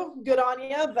who do, good on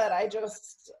you, but I don't.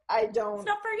 It's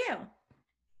not for you.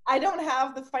 I don't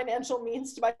have the financial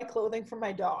means to buy clothing for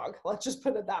my dog. Let's just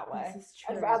put it that way.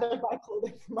 I'd rather buy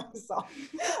clothing for myself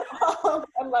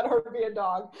and let her be a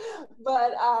dog.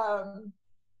 But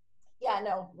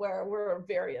we're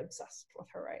very obsessed with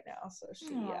her right now. So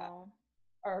she,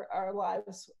 our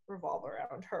lives revolve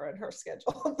around her and her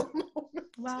schedule at the moment.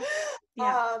 Well,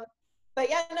 yeah. But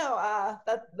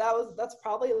that's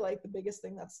probably like the biggest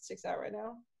thing that sticks out right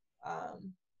now.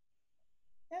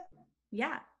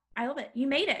 Yeah. I love it. You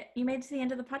made it. You made it to the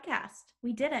end of the podcast.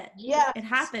 We did it. Yeah. It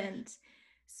happened.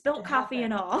 Spilt coffee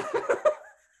and all.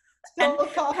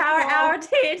 Spilt coffee. Power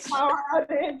outage.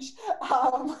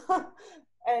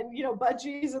 And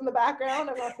budgies in the background.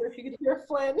 I'm not sure if you could hear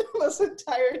Flynn this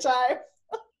entire time.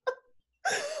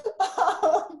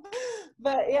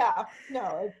 But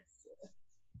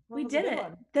we did it.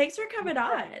 Thanks for coming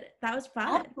on. That was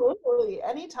fun. Absolutely.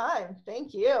 Anytime.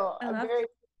 Thank you. I'm very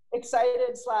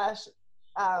excited /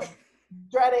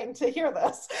 dreading to hear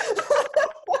this.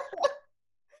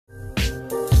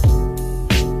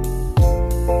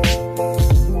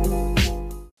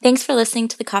 Thanks for listening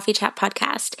to the Coffee Chat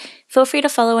podcast. Feel free to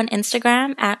follow on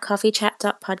Instagram at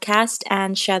coffeechat.podcast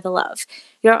and share the love.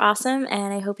 You're awesome,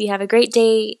 and I hope you have a great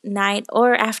day, night,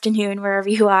 or afternoon wherever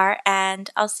you are, and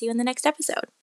I'll see you in the next episode.